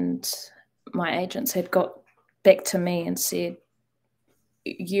 And my agents had got back to me and said,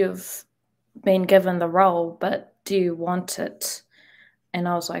 you've been given the role, but do you want it? And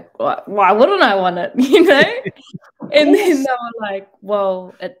I was like, why wouldn't I want it, you know? And then they were like,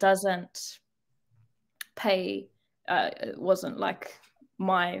 well, it doesn't pay, it wasn't like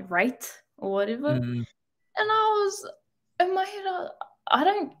my rate or whatever. And I was, in my head, I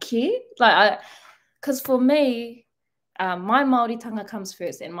don't care. Like, because for me, my Māoritanga comes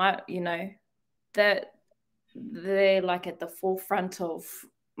first, and my, you know, that they're like at the forefront of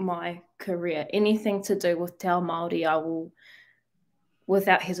my career. Anything to do with Te Ao Māori, I will,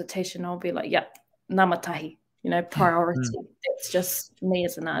 without hesitation, I'll be like, yeah, namatahi. priority. That's just me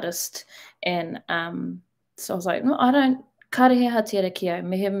as an artist. And so I was like, no, I don't karehe hatiera ki au.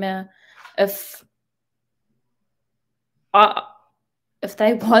 Mehe mea, if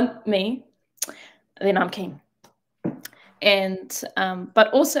they want me, then I'm keen. And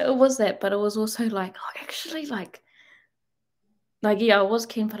but also it was that, but it was also like, actually, like yeah, I was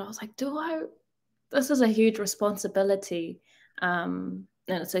keen, but I was like, this is a huge responsibility, and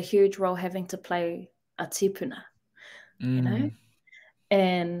it's a huge role having to play a tipuna, and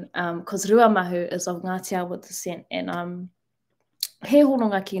because Ruamahu is of Ngāti descent, and he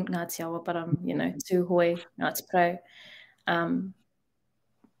horonga ki Ngāti, but I'm tūhoi Ngāti Parau,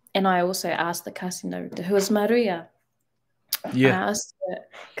 and I also asked the casting director, who was Maria. Yeah. And I asked her,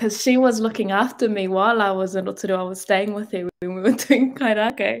 because she was looking after me while I was in Rotorua. I was staying with her when we were doing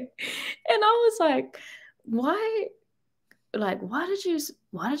Kairakau. And I was like, why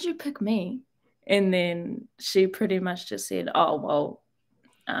did you pick me? And then she pretty much just said, oh, well,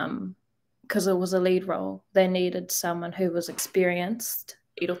 because it was a lead role. They needed someone who was experienced,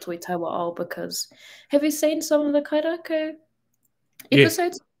 I roto i taua ao, because have you seen some of the Kairakau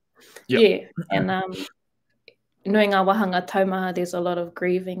episodes? Yeah. And knowing ngā wahanga taumaha, there's a lot of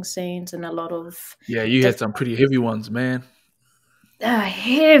grieving scenes and a lot of... Yeah, you had some pretty heavy ones, man.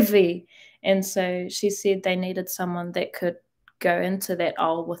 Heavy. And so she said they needed someone that could go into that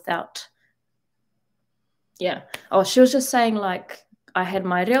without... Yeah. Oh, she was just saying, like, I had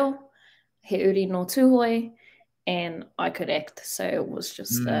my reo, he uri no tūhoi, and I could act. So it was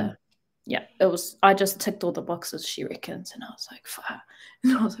just... I just ticked all the boxes, she reckons. And I was like, fuck.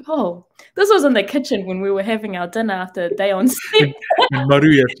 And I was like, oh, this was in the kitchen when we were having our dinner after a day on set. And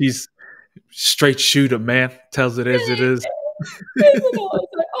Maria, she's straight shooter, man. Tells it as it is. I was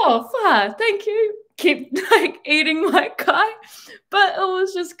like, oh, fuck, thank you. Keep eating my kai. But it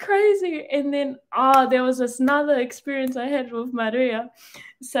was just crazy. And then, there was this another experience I had with Maria.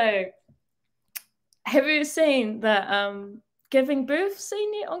 So, have you seen the giving birth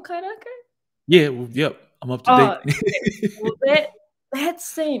scene yet on Kairakau? Yeah, yep. I'm up to date. Well, that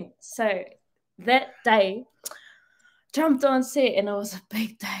scene. So that day, jumped on set and it was a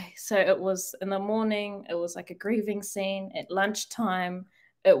big day. So it was in the morning. It was like a grieving scene. At lunchtime,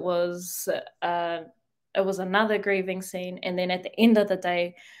 it was another grieving scene, and then at the end of the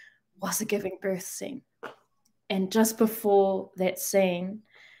day was a giving birth scene. And just before that scene,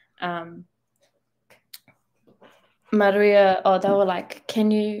 Maria, they were like,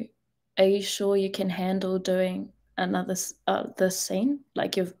 are you sure you can handle doing another this scene?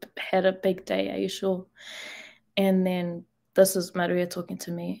 Like, you've had a big day, are you sure? And then this is Maria talking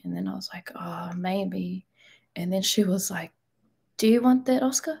to me, and then I was like, oh, maybe. And then she was like, do you want that,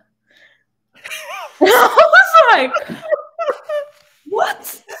 Oscar? And I was like,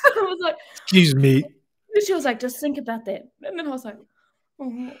 what? I was like, excuse me. And she was like, just think about that. And then I was like,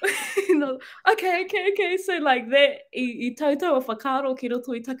 okay. So like that, I tautau a whakaro ki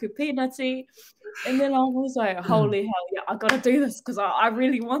roto I taku peanutsy. And then I was like, holy hell, yeah, I gotta do this because I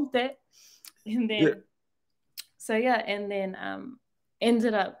really want that. And then, and then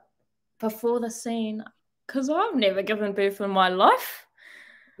ended up before the scene, because I've never given birth in my life.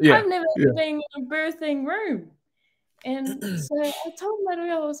 Yeah. I've never been in a birthing room. And so I told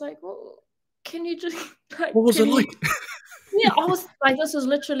Maria, I was like, well, can you just like... What was it like? Yeah, I was like, this was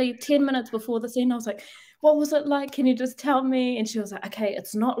literally 10 minutes before the scene. I was like, what was it like? Can you just tell me? And she was like, okay,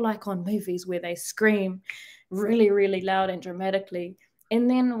 it's not like on movies where they scream really, really loud and dramatically. And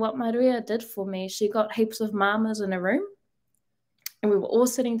then what Maria did for me, she got heaps of mamas in a room. And we were all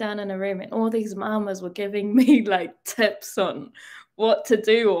sitting down in a room, and all these mamas were giving me like tips on what to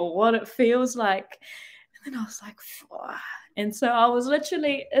do or what it feels like. And then I was like, "Fuck." And so I was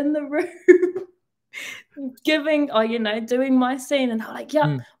literally in the room giving, doing my scene, and I'm like,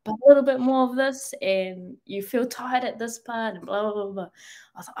 yeah, but a little bit more of this, and you feel tired at this part, and blah, blah, blah, blah.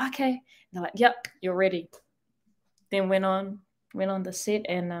 I was like, okay. And they're like, yep, you're ready. Then went on the set,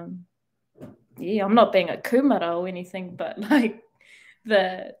 and I'm not being a kumara or anything, but like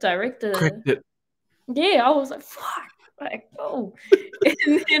the director, I was like, fuck, like, oh.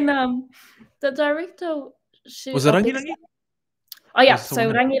 And then the director, was it Rangi Rangi? Oh yeah,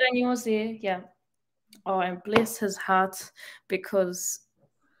 so Rangi Rangi was there, yeah. Oh, and bless his heart, because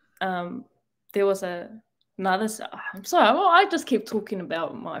there was another... I'm sorry, I just keep talking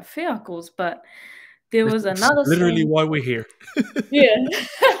about my whiakos, but there was another literally scene... why we're here. Yeah.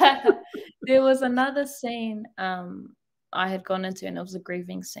 There was another scene I had gone into, and it was a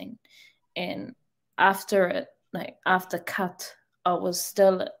grieving scene. And after it, like after cut, I was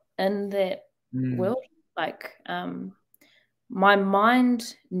still in that world. Like my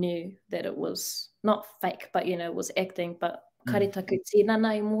mind knew that it was not fake, but, it was acting, but karitaku tinana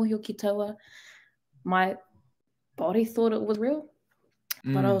I mōhio ki taua, my body thought it was real,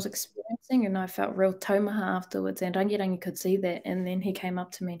 but I was experiencing, and I felt real taumaha afterwards, and Rangi could see that, and then he came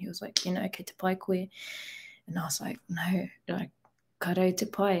up to me and he was like, kei te pai koe, and I was like, no, like, karau te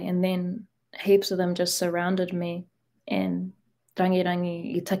pai, and then heaps of them just surrounded me, and Rangi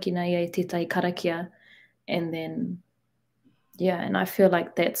I takina ia te tai karakia, and then, and I feel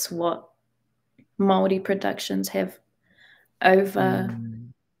like that's what Maori productions have over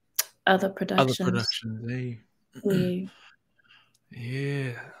other productions. Other productions, eh?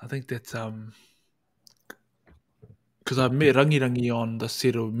 Yeah, I think that's because I met Rangi on the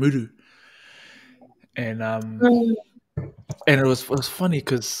set of Muru, and it was funny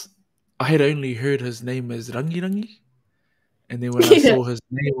because I had only heard his name as Rangi, and then when I saw his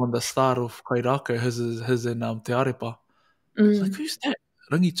name on the start of Kairakau, his in Te Arepa, I was like, who's that?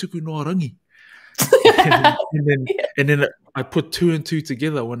 Rangi tuku noa Rangi. and then I put two and two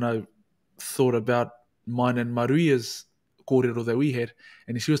together when I thought about mine and Maruia's kōrero that we had,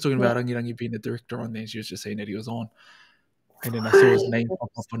 and she was talking about Rangi being a director on there, and she was just saying that he was on. And then I saw his name pop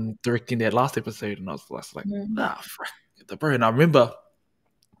up on directing that last episode, and I was like, frick, the bro. And I remember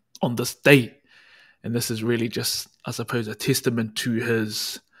on this day, and this is really just, I suppose, a testament to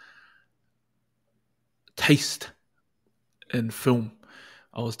his taste in film.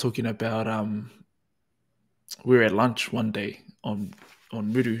 I was talking about we were at lunch one day on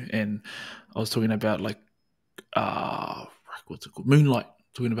Muru, and I was talking about like what's it called, Moonlight,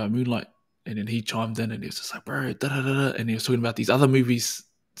 talking about Moonlight, and then he chimed in and he was just like, bro, da-da-da-da, and he was talking about these other movies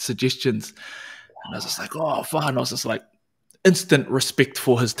suggestions, and I was just like, oh fun. And I was just like, instant respect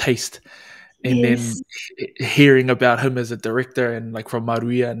for his taste. And then hearing about him as a director, and like from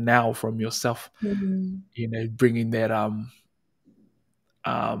Maruia, now from yourself, bringing that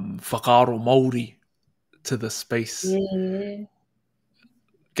whakaaro Maori to the space. Yeah.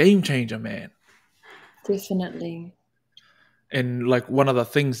 Game changer, man. Definitely. And like one of the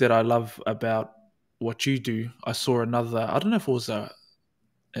things that I love about what you do, I saw another, I don't know if it was an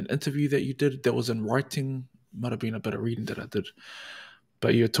interview that you did that was in writing, might have been a bit of reading that I did,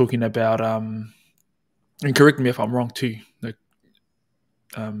 but you're talking about, and correct me if I'm wrong too, like,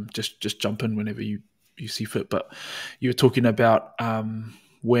 just jump in whenever you see fit, but you're talking about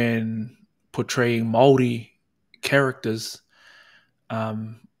when portraying Maori characters,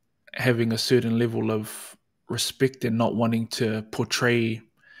 having a certain level of respect and not wanting to portray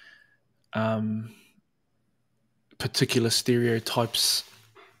particular stereotypes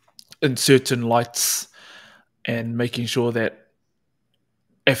in certain lights, and making sure that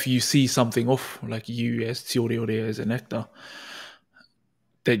if you see something off, like you as Tiorere, as an actor,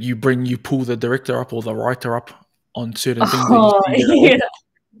 that you pull the director up or the writer up on certain things that you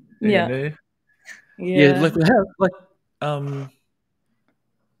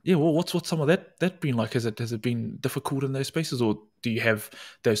see. Well, what's some of that been like? Has it been difficult in those spaces, or do you have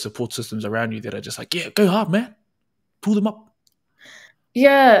those support systems around you that are just like, yeah, go hard, man, pull them up?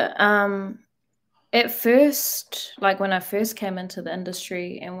 Yeah, at first, like when I first came into the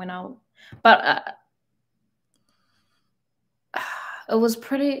industry, and it was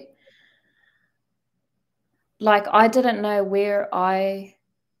pretty, like, I didn't know where I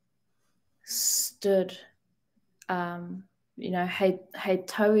stood. Hei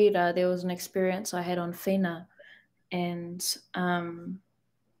tauira, there was an experience I had on Whina, and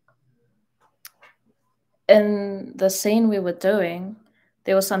in the scene we were doing,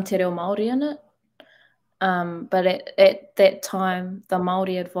 there was some te reo Maori in it, but at that time, the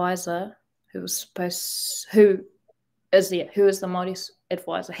Maori advisor, who is the Maori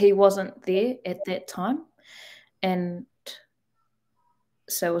advisor, he wasn't there at that time, and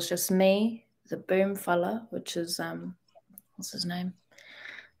so it was just me, the boom fella, which is what's his name?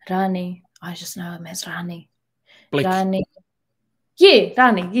 Rani. I just know him as Rani. Blake. Rani. Yeah,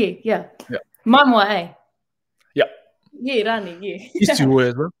 Rani. Yeah. Mamua, eh? Yeah. Yeah, Rani. Yeah. He's 2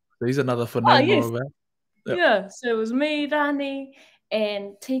 words, bro. So he's another phenomenal. Yes. Yeah. So it was me, Rani,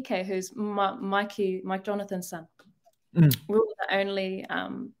 and TK, who's Mike Jonathan's son. We were the only,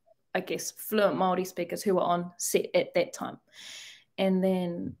 I guess, fluent Maori speakers who were on set at that time. And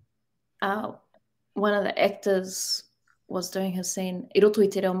then one of the actors was doing his scene, I roto I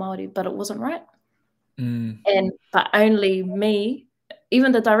te reo Maori, but it wasn't right. But only me,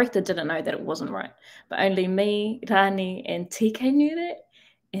 even the director didn't know that it wasn't right, but only me, Rani, and TK knew that.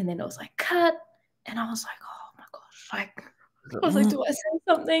 And then it was like, cut. And I was like, oh my gosh, like, I was like, do I say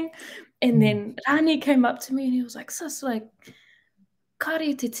something? And then Rani came up to me and he was like, sis, like,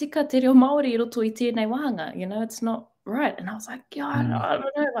 kari te tika te reo Maori I roto I tēnei wahanga, it's not right. And I was like, yeah, Mm. I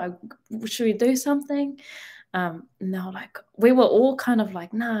don't know, like, should we do something? And they were like, we were all kind of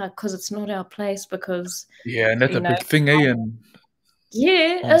like, nah, because it's not our place, because, Yeah, and that's you a know, big thing, eh? And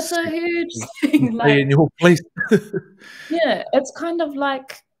yeah, on it's a set, huge you thing. stay Like, in your place. yeah, it's kind of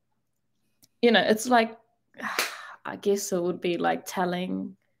like, it's like, I guess it would be like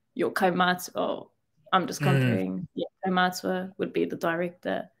telling your kaimātua, oh, I'm just Mm. comparing, yeah, kaimātua would be the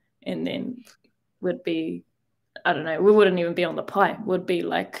director, and then would be, I don't know, we wouldn't even be on the pie, would be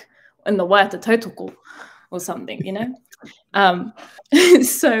like in the waiata tautoko or something,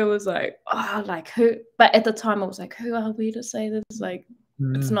 so it was like, oh, like who, but at the time I was like, who are we to say this? Like,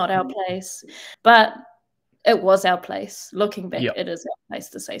 it's Mm. not our place. But it was our place. Looking back, Yep. it is our place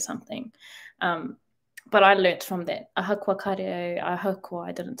to say something. But I learnt from that. Ahakua kareo, ahakua,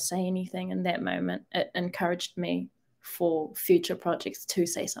 I didn't say anything in that moment. It encouraged me for future projects to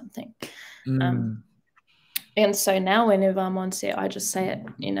say something. Mm. And so now whenever I'm on set, I just say it.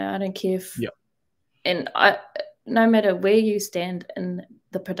 I don't care if, Yep. and no matter where you stand in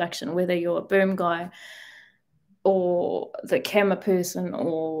the production, whether you're a boom guy or the camera person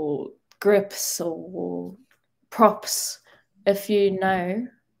or grips or props, if you know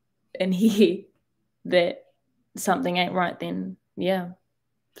and hear that something ain't right, then yeah,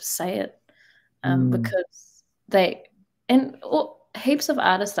 say it. Because heaps of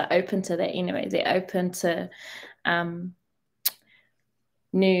artists are open to that anyway. They're open to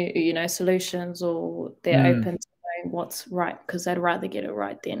new, solutions, or they're open to knowing what's right, because they'd rather get it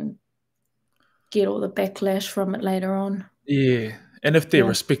right than get all the backlash from it later on. Yeah. And if they're Yeah.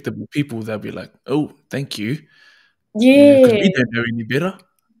 respectable people, they'll be like, oh, thank you. Because Yeah. we don't know any better.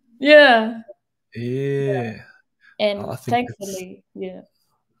 Yeah. Yeah. I And think it's, thankfully, yeah.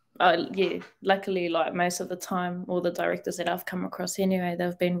 Luckily, like most of the time, all the directors that I've come across anyway,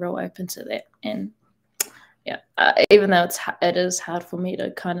 they've been real open to that. And yeah, even though it is hard for me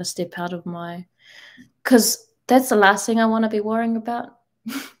to kind of step out of because that's the last thing I want to be worrying about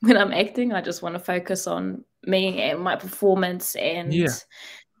when I'm acting. I just want to focus on me and my performance and yeah.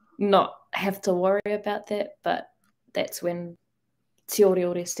 not have to worry about that. But that's when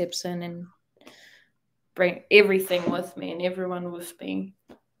Tiorere steps in and bring everything with me and everyone with me.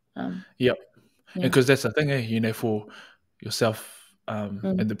 Yep. Yeah. And because that's the thing, for yourself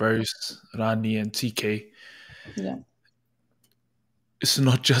and the bros, Rani and TK, Yeah. it's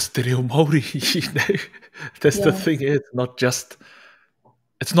not just the real Maori, That's the thing. It's not just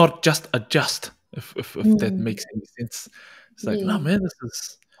a just, if that makes any sense. It's like, no, Yeah. man,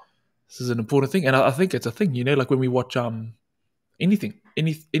 this is an important thing. And I think it's a thing, like when we watch anything,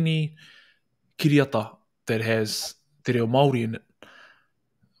 any kiriata that has te reo Maori in it,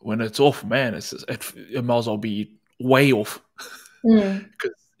 when it's off, man, it might as well be way off.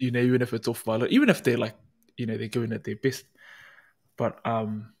 Because even if it's off by even if they're like, they're going at their best. But I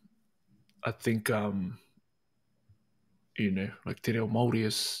think like te reo Maori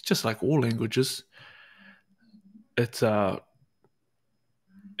is just like all languages. It's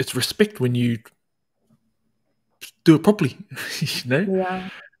respect when you do it properly. Yeah.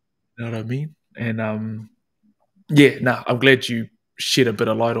 You know what I mean? And yeah, no, I'm glad you shed a bit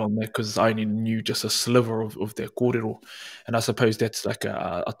of light on that, because I only knew just a sliver of their kōrero. And I suppose that's like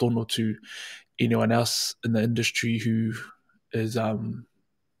a tono to anyone else in the industry who is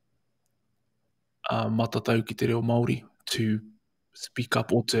matatau ki te reo Māori, to speak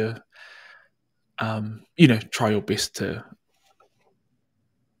up, or to try your best to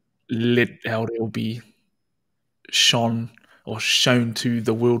let our reo be shone or shown to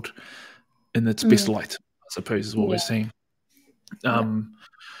the world in its best light, I suppose, is what we're saying.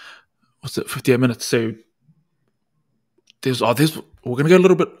 What's it, 58 minutes? So there's we're gonna go a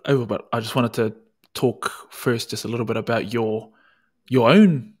little bit over, but I just wanted to talk first just a little bit about your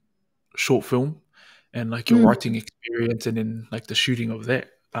own short film and like your writing experience, and then like the shooting of that.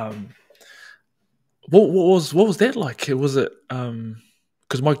 What was that like? Was it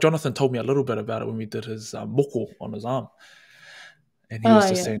because Mike Jonathan told me a little bit about it when we did his moko on his arm, and he was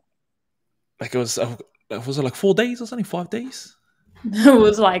just saying like was it like 4 days or something, 5 days? It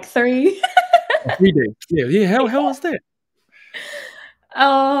was like 3. 3 days. Yeah. How was that?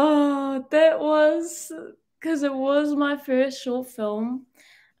 Oh, that was because it was my first short film.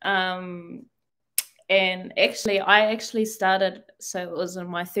 And I actually started, so it was in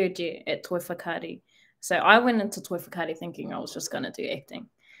my 3rd year at Toi Whakaari. So I went into Toi Whakaari thinking I was just going to do acting,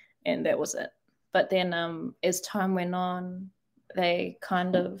 and that was it. But then as time went on, they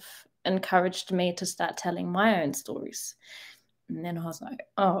kind of encouraged me to start telling my own stories. And then I was like,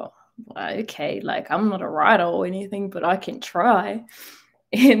 oh, okay, like I'm not a writer or anything, but I can try.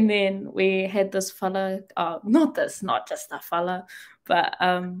 And then we had this fella, not just a fella, but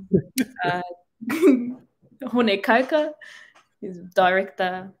Hone Kauka. He's a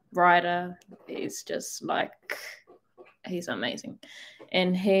director, writer. He's just like, he's amazing.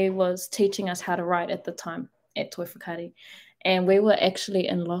 And he was teaching us how to write at the time at Toi Whakari. And we were actually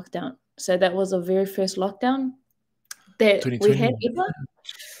in lockdown. So that was the very first lockdown that we had ever.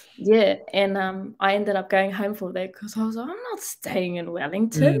 Yeah, and I ended up going home for that because I was like, I'm not staying in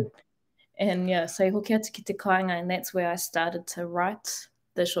Wellington. And yeah, so hoki atu ki te kāinga, and that's where I started to write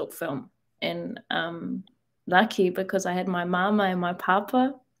the short film. And lucky because I had my mama and my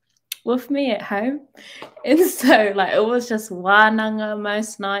papa with me at home. And so like it was just wānanga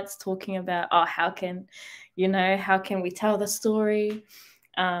most nights talking about, how can we tell the story?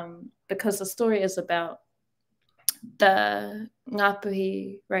 Because the story is about the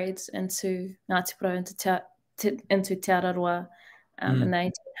Ngāpuhi raids into Ngāti Porou, into Aotearoa in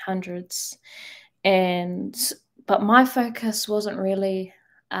the 1800s. But my focus wasn't really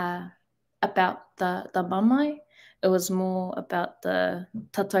about the mamai. It was more about the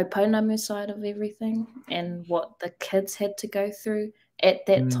tatou pounamu side of everything and what the kids had to go through at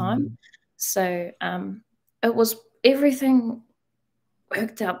that time. So it was, everything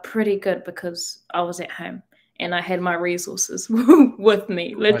worked out pretty good because I was at home and I had my resources with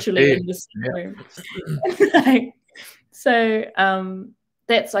me, literally in the same room. So I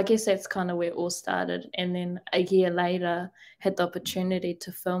guess that's kind of where it all started. And then a year later, had the opportunity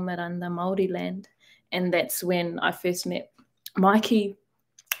to film it on the Maori land. And that's when I first met Mike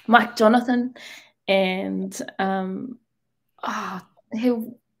Jonathan, and he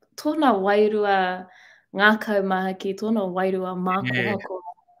tōna wairua ngā kaumahaki, tōna wairua mākohako.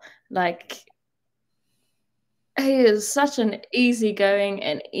 Like, he is such an easygoing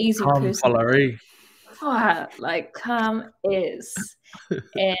and easy person. Like calm as.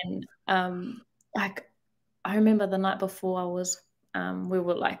 And like I remember the night before we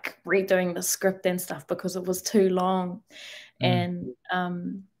were like redoing the script and stuff because it was too long. And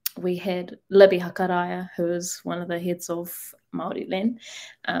we had Libby Hakaraia, who is one of the heads of Maori land.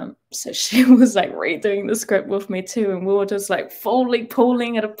 So she was like redoing the script with me too, and we were just like fully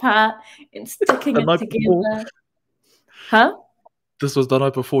pulling it apart and sticking it together. Huh? This was the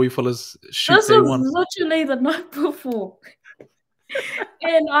night before you fellas shoot this day was one. Literally the night before.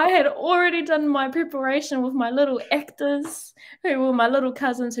 And I had already done my preparation with my little actors, who were my little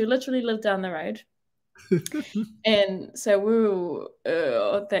cousins who literally lived down the road. And so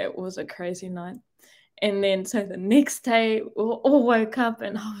that was a crazy night. And then so the next day we all woke up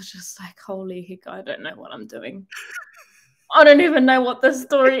and I was just like, holy heck, I don't know what I'm doing. I don't even know what the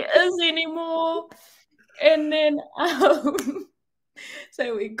story is anymore. And then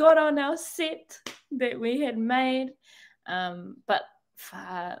so we got on our set that we had made. But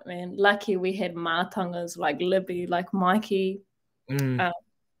man, lucky we had mātangas like Libby, like Mikey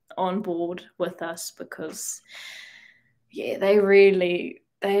on board with us, because yeah,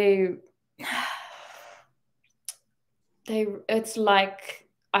 it's like,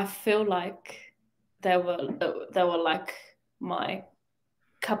 I feel like they were like my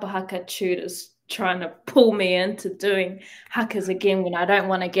kapahaka tutors trying to pull me into doing hakas again when I don't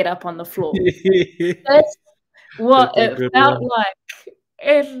want to get up on the floor. That's what it felt like.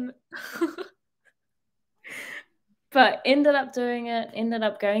 And but ended up doing it, ended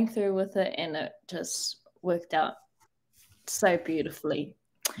up going through with it, and it just worked out so beautifully.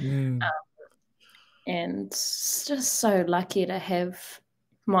 And just so lucky to have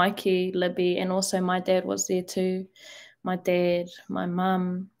Mikey, Libby, and also my dad was there too. My dad, my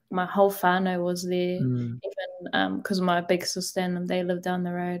mum, my whole whānau was there, even because my big sister and they lived down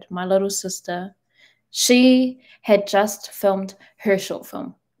the road. My little sister, she had just filmed her short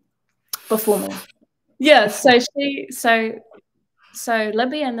film before me. Yeah, so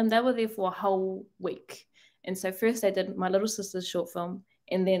Libby and them, they were there for a whole week. And so first they did my little sister's short film,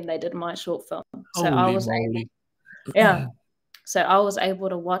 and then they did my short film. So I was able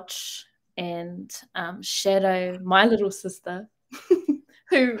to watch and shadow my little sister,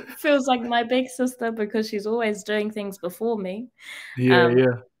 who feels like my big sister because she's always doing things before me.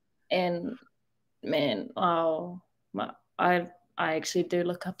 And man, I actually do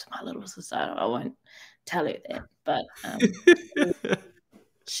look up to my little sister. I won't tell her that, but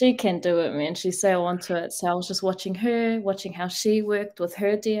she can do it, man. She's so onto it. So I was just watching how she worked with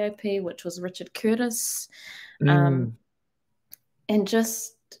her DOP, which was Richard Curtis. And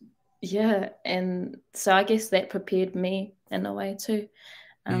just, yeah. And so I guess that prepared me in a way too.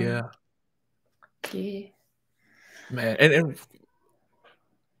 Yeah. Man, and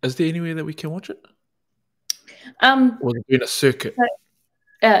is there anywhere that we can watch it? Or in a circuit?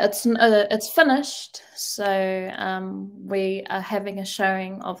 Yeah, it's finished. So we are having a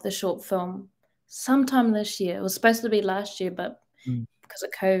showing of the short film sometime this year. It was supposed to be last year, but because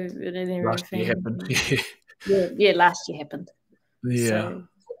of COVID and Last year happened. everything, yeah, last year happened. Yeah. So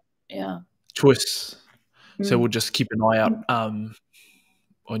yeah, Choice. So we'll just keep an eye out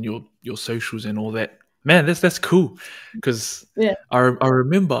on your socials and all that. Man, that's cool. Because yeah, I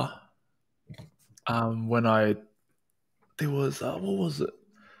remember when there was what was it?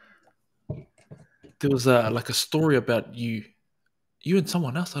 There was like a story about you and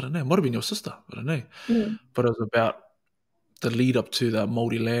someone else. I don't know. It might have been your sister. I don't know. But it was about the lead up to the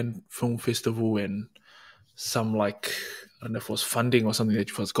Maori Land Film Festival and some like I don't know if it was funding or something that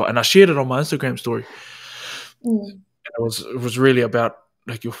you first got. And I shared it on my Instagram story. And it was really about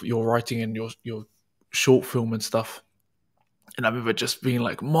like your writing and your short film and stuff. And I remember just being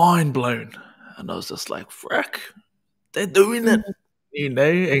like mind blown. And I was just like, frick, they're doing it. You know,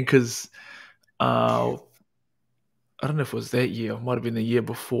 and because I don't know if it was that year, it might have been the year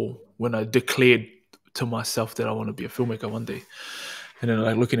before when I declared to myself that I want to be a filmmaker one day. And then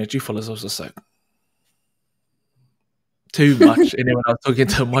like looking at you fellas, I was just like, too much. And then when I was talking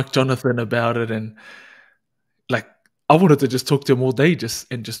to Mike Jonathan about it, and like I wanted to just talk to him all day, just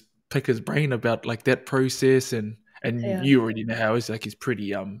pick his brain about like that process, and you already know how he's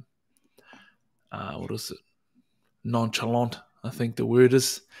pretty what is it, nonchalant, I think the word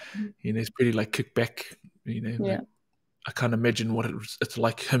is. You know, he's pretty like kick back. You know, like, I can't imagine what it's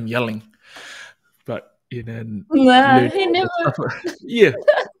like him yelling, but you know, he never. Yeah,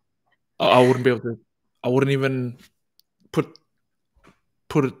 I wouldn't be able to. I wouldn't even put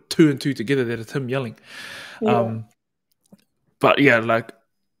it two and two together that it's him yelling. But yeah, like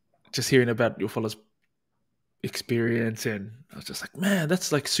just hearing about your fella's experience, and I was just like, man,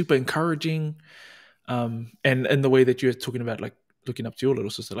 that's like super encouraging. And in the way that you're talking about like looking up to your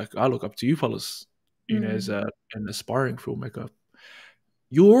little sister, like I look up to you fellas, you know, as an aspiring filmmaker.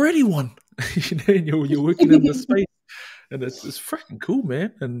 You already won, you know, and you're working in the space, and it's freaking cool,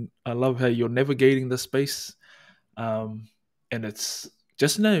 man. And I love how you're navigating the space. And it's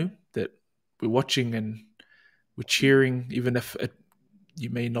just know that we're watching and we're cheering, even if you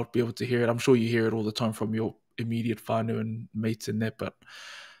may not be able to hear it. I'm sure you hear it all the time from your immediate whānau and mates and that, but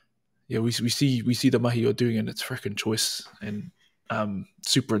yeah, we see the mahi you're doing, and it's freaking choice and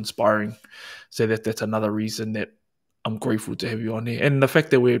super inspiring. So that's another reason that I'm grateful to have you on here, and the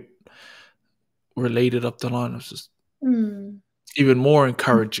fact that we're related up the line is just even more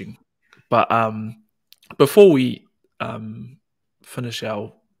encouraging. But before we finish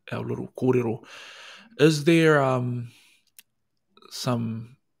our little kōrero, is there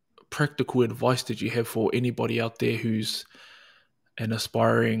some practical advice that you have for anybody out there who's an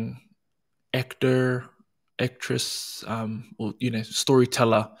aspiring actor, actress, or you know,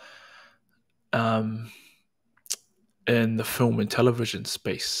 storyteller in the film and television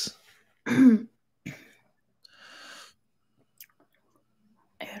space? Advice.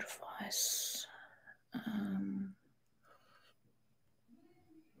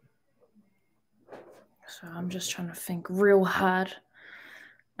 So I'm just trying to think real hard.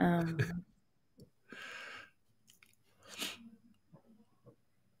 I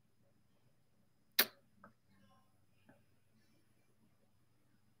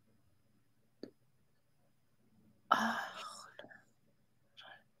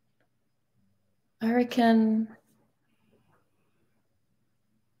reckon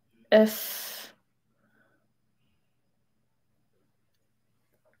if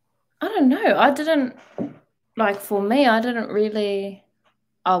I don't know, I didn't like for me. I didn't really.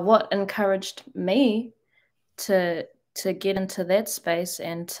 What encouraged me to get into that space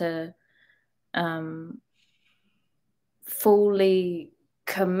and to fully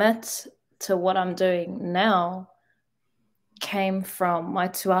commit to what I'm doing now came from my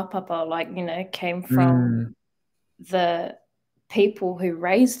tuapapa, like, you know, came from the people who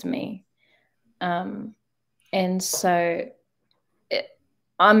raised me. And so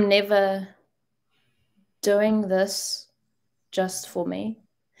I'm never doing this just for me.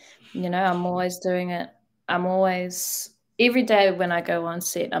 You know, I'm always doing it. I'm always, every day when I go on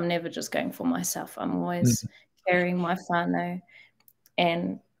set, I'm never just going for myself. I'm always carrying my whānau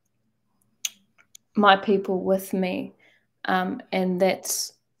and my people with me. And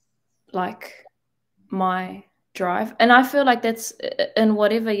that's like my drive. And I feel like that's in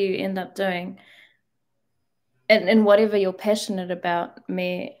whatever you end up doing and in whatever you're passionate about.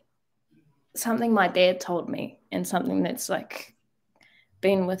 Something my dad told me and something that's like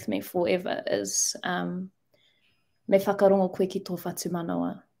been with me forever is me whakarongo koe ki tō whatu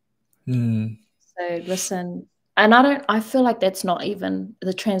manawa. So listen I feel like that's not even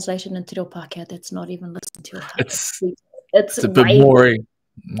the translation into Reo Pākehā, that's not even listening to your tātou. It's a bit more.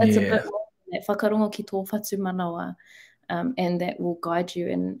 It's a bit more than that. Whakarongo ki tō whatu manawa, and that will guide you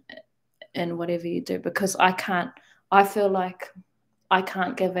in whatever you do, because I feel like I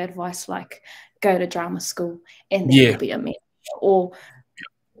can't give advice like go to drama school and then you'll be a mentor, or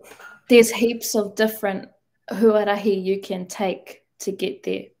there's heaps of different huarahi you can take to get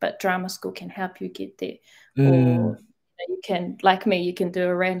there, but drama school can help you get there. Or you can, like me, you can do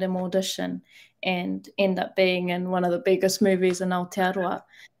a random audition and end up being in one of the biggest movies in Aotearoa.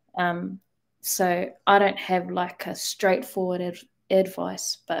 So I don't have like a straightforward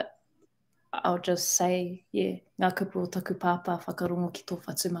advice, but I'll just say, ngā kupu o taku pāpā whakarongo ki tō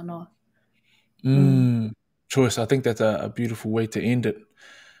whatu manoa. Choice. I think that's a beautiful way to end it.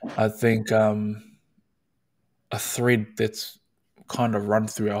 I think a thread that's kind of run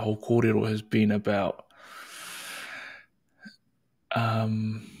through our whole kōrero has been about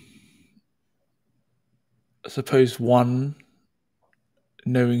I suppose, one,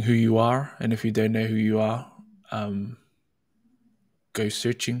 knowing who you are, and if you don't know who you are, go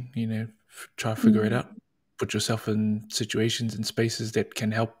searching, try to figure it out. Put yourself in situations and spaces that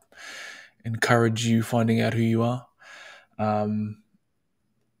can help encourage you finding out who you are.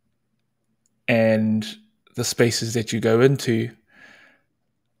 And the spaces that you go into,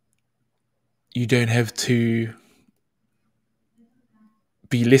 you don't have to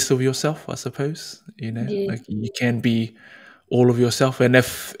be less of yourself, I suppose. Like you can be all of yourself, and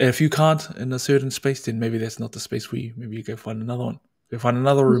if you can't in a certain space, then maybe that's not the space for you. Maybe you go find another one, go find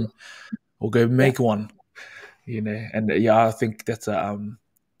another room, or go make one. And I think that's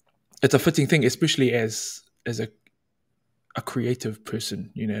it's a fitting thing, especially as a creative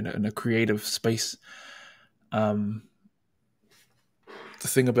person, in a creative space. The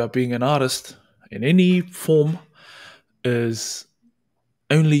thing about being an artist in any form is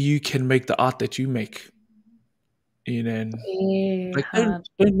only you can make the art that you make. And like,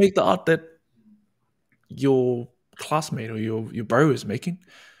 don't make the art that your classmate or your bro is making.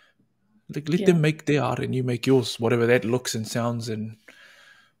 Like, let them make their art and you make yours, whatever that looks and sounds and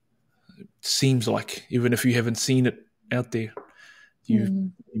seems like, even if you haven't seen it out there.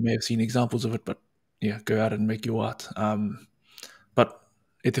 You may have seen examples of it, but go out and make your art. But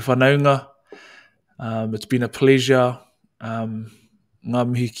e te whanaunga, it's been a pleasure. Ngā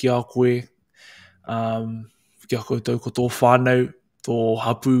mihi ki a koe, ki a koutou ko tō whānau, tō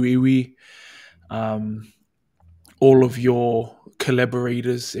hapu iwi, all of your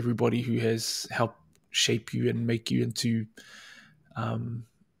collaborators, everybody who has helped shape you and make you into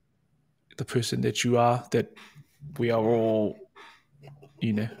the person that you are, that we are all,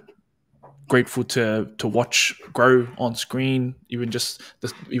 grateful to watch grow on screen, even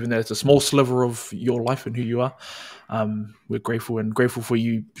though it's a small sliver of your life and who you are. We're grateful for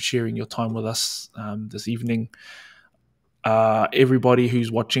you sharing your time with us this evening. Everybody who's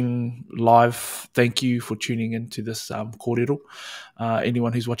watching live, thank you for tuning into this kōrero.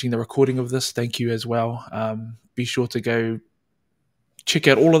 Anyone who's watching the recording of this, thank you as well. Be sure to go check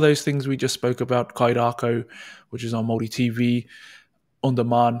out all of those things we just spoke about. Kairakau, which is on Maori TV, on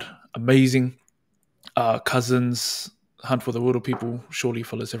demand, amazing. Cousins, Hunt for the Wilderpeople, surely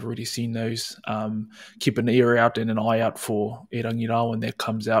fellas have already seen those. Keep an ear out and an eye out for Rangi Ra when that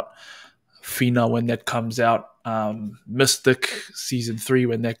comes out. Whina when that comes out. Mystic Season 3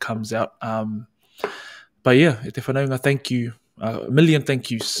 when that comes out. But e te whanaunga, thank you. A million thank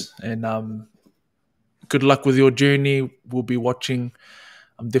yous. And good luck with your journey. We'll be watching.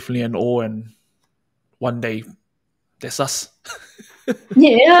 I'm definitely in awe, and one day, that's us.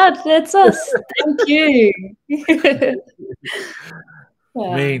 Yeah, that's us. Thank you.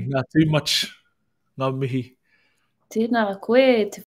 Man, not too much. Ngā mihi. Tēnā koe, te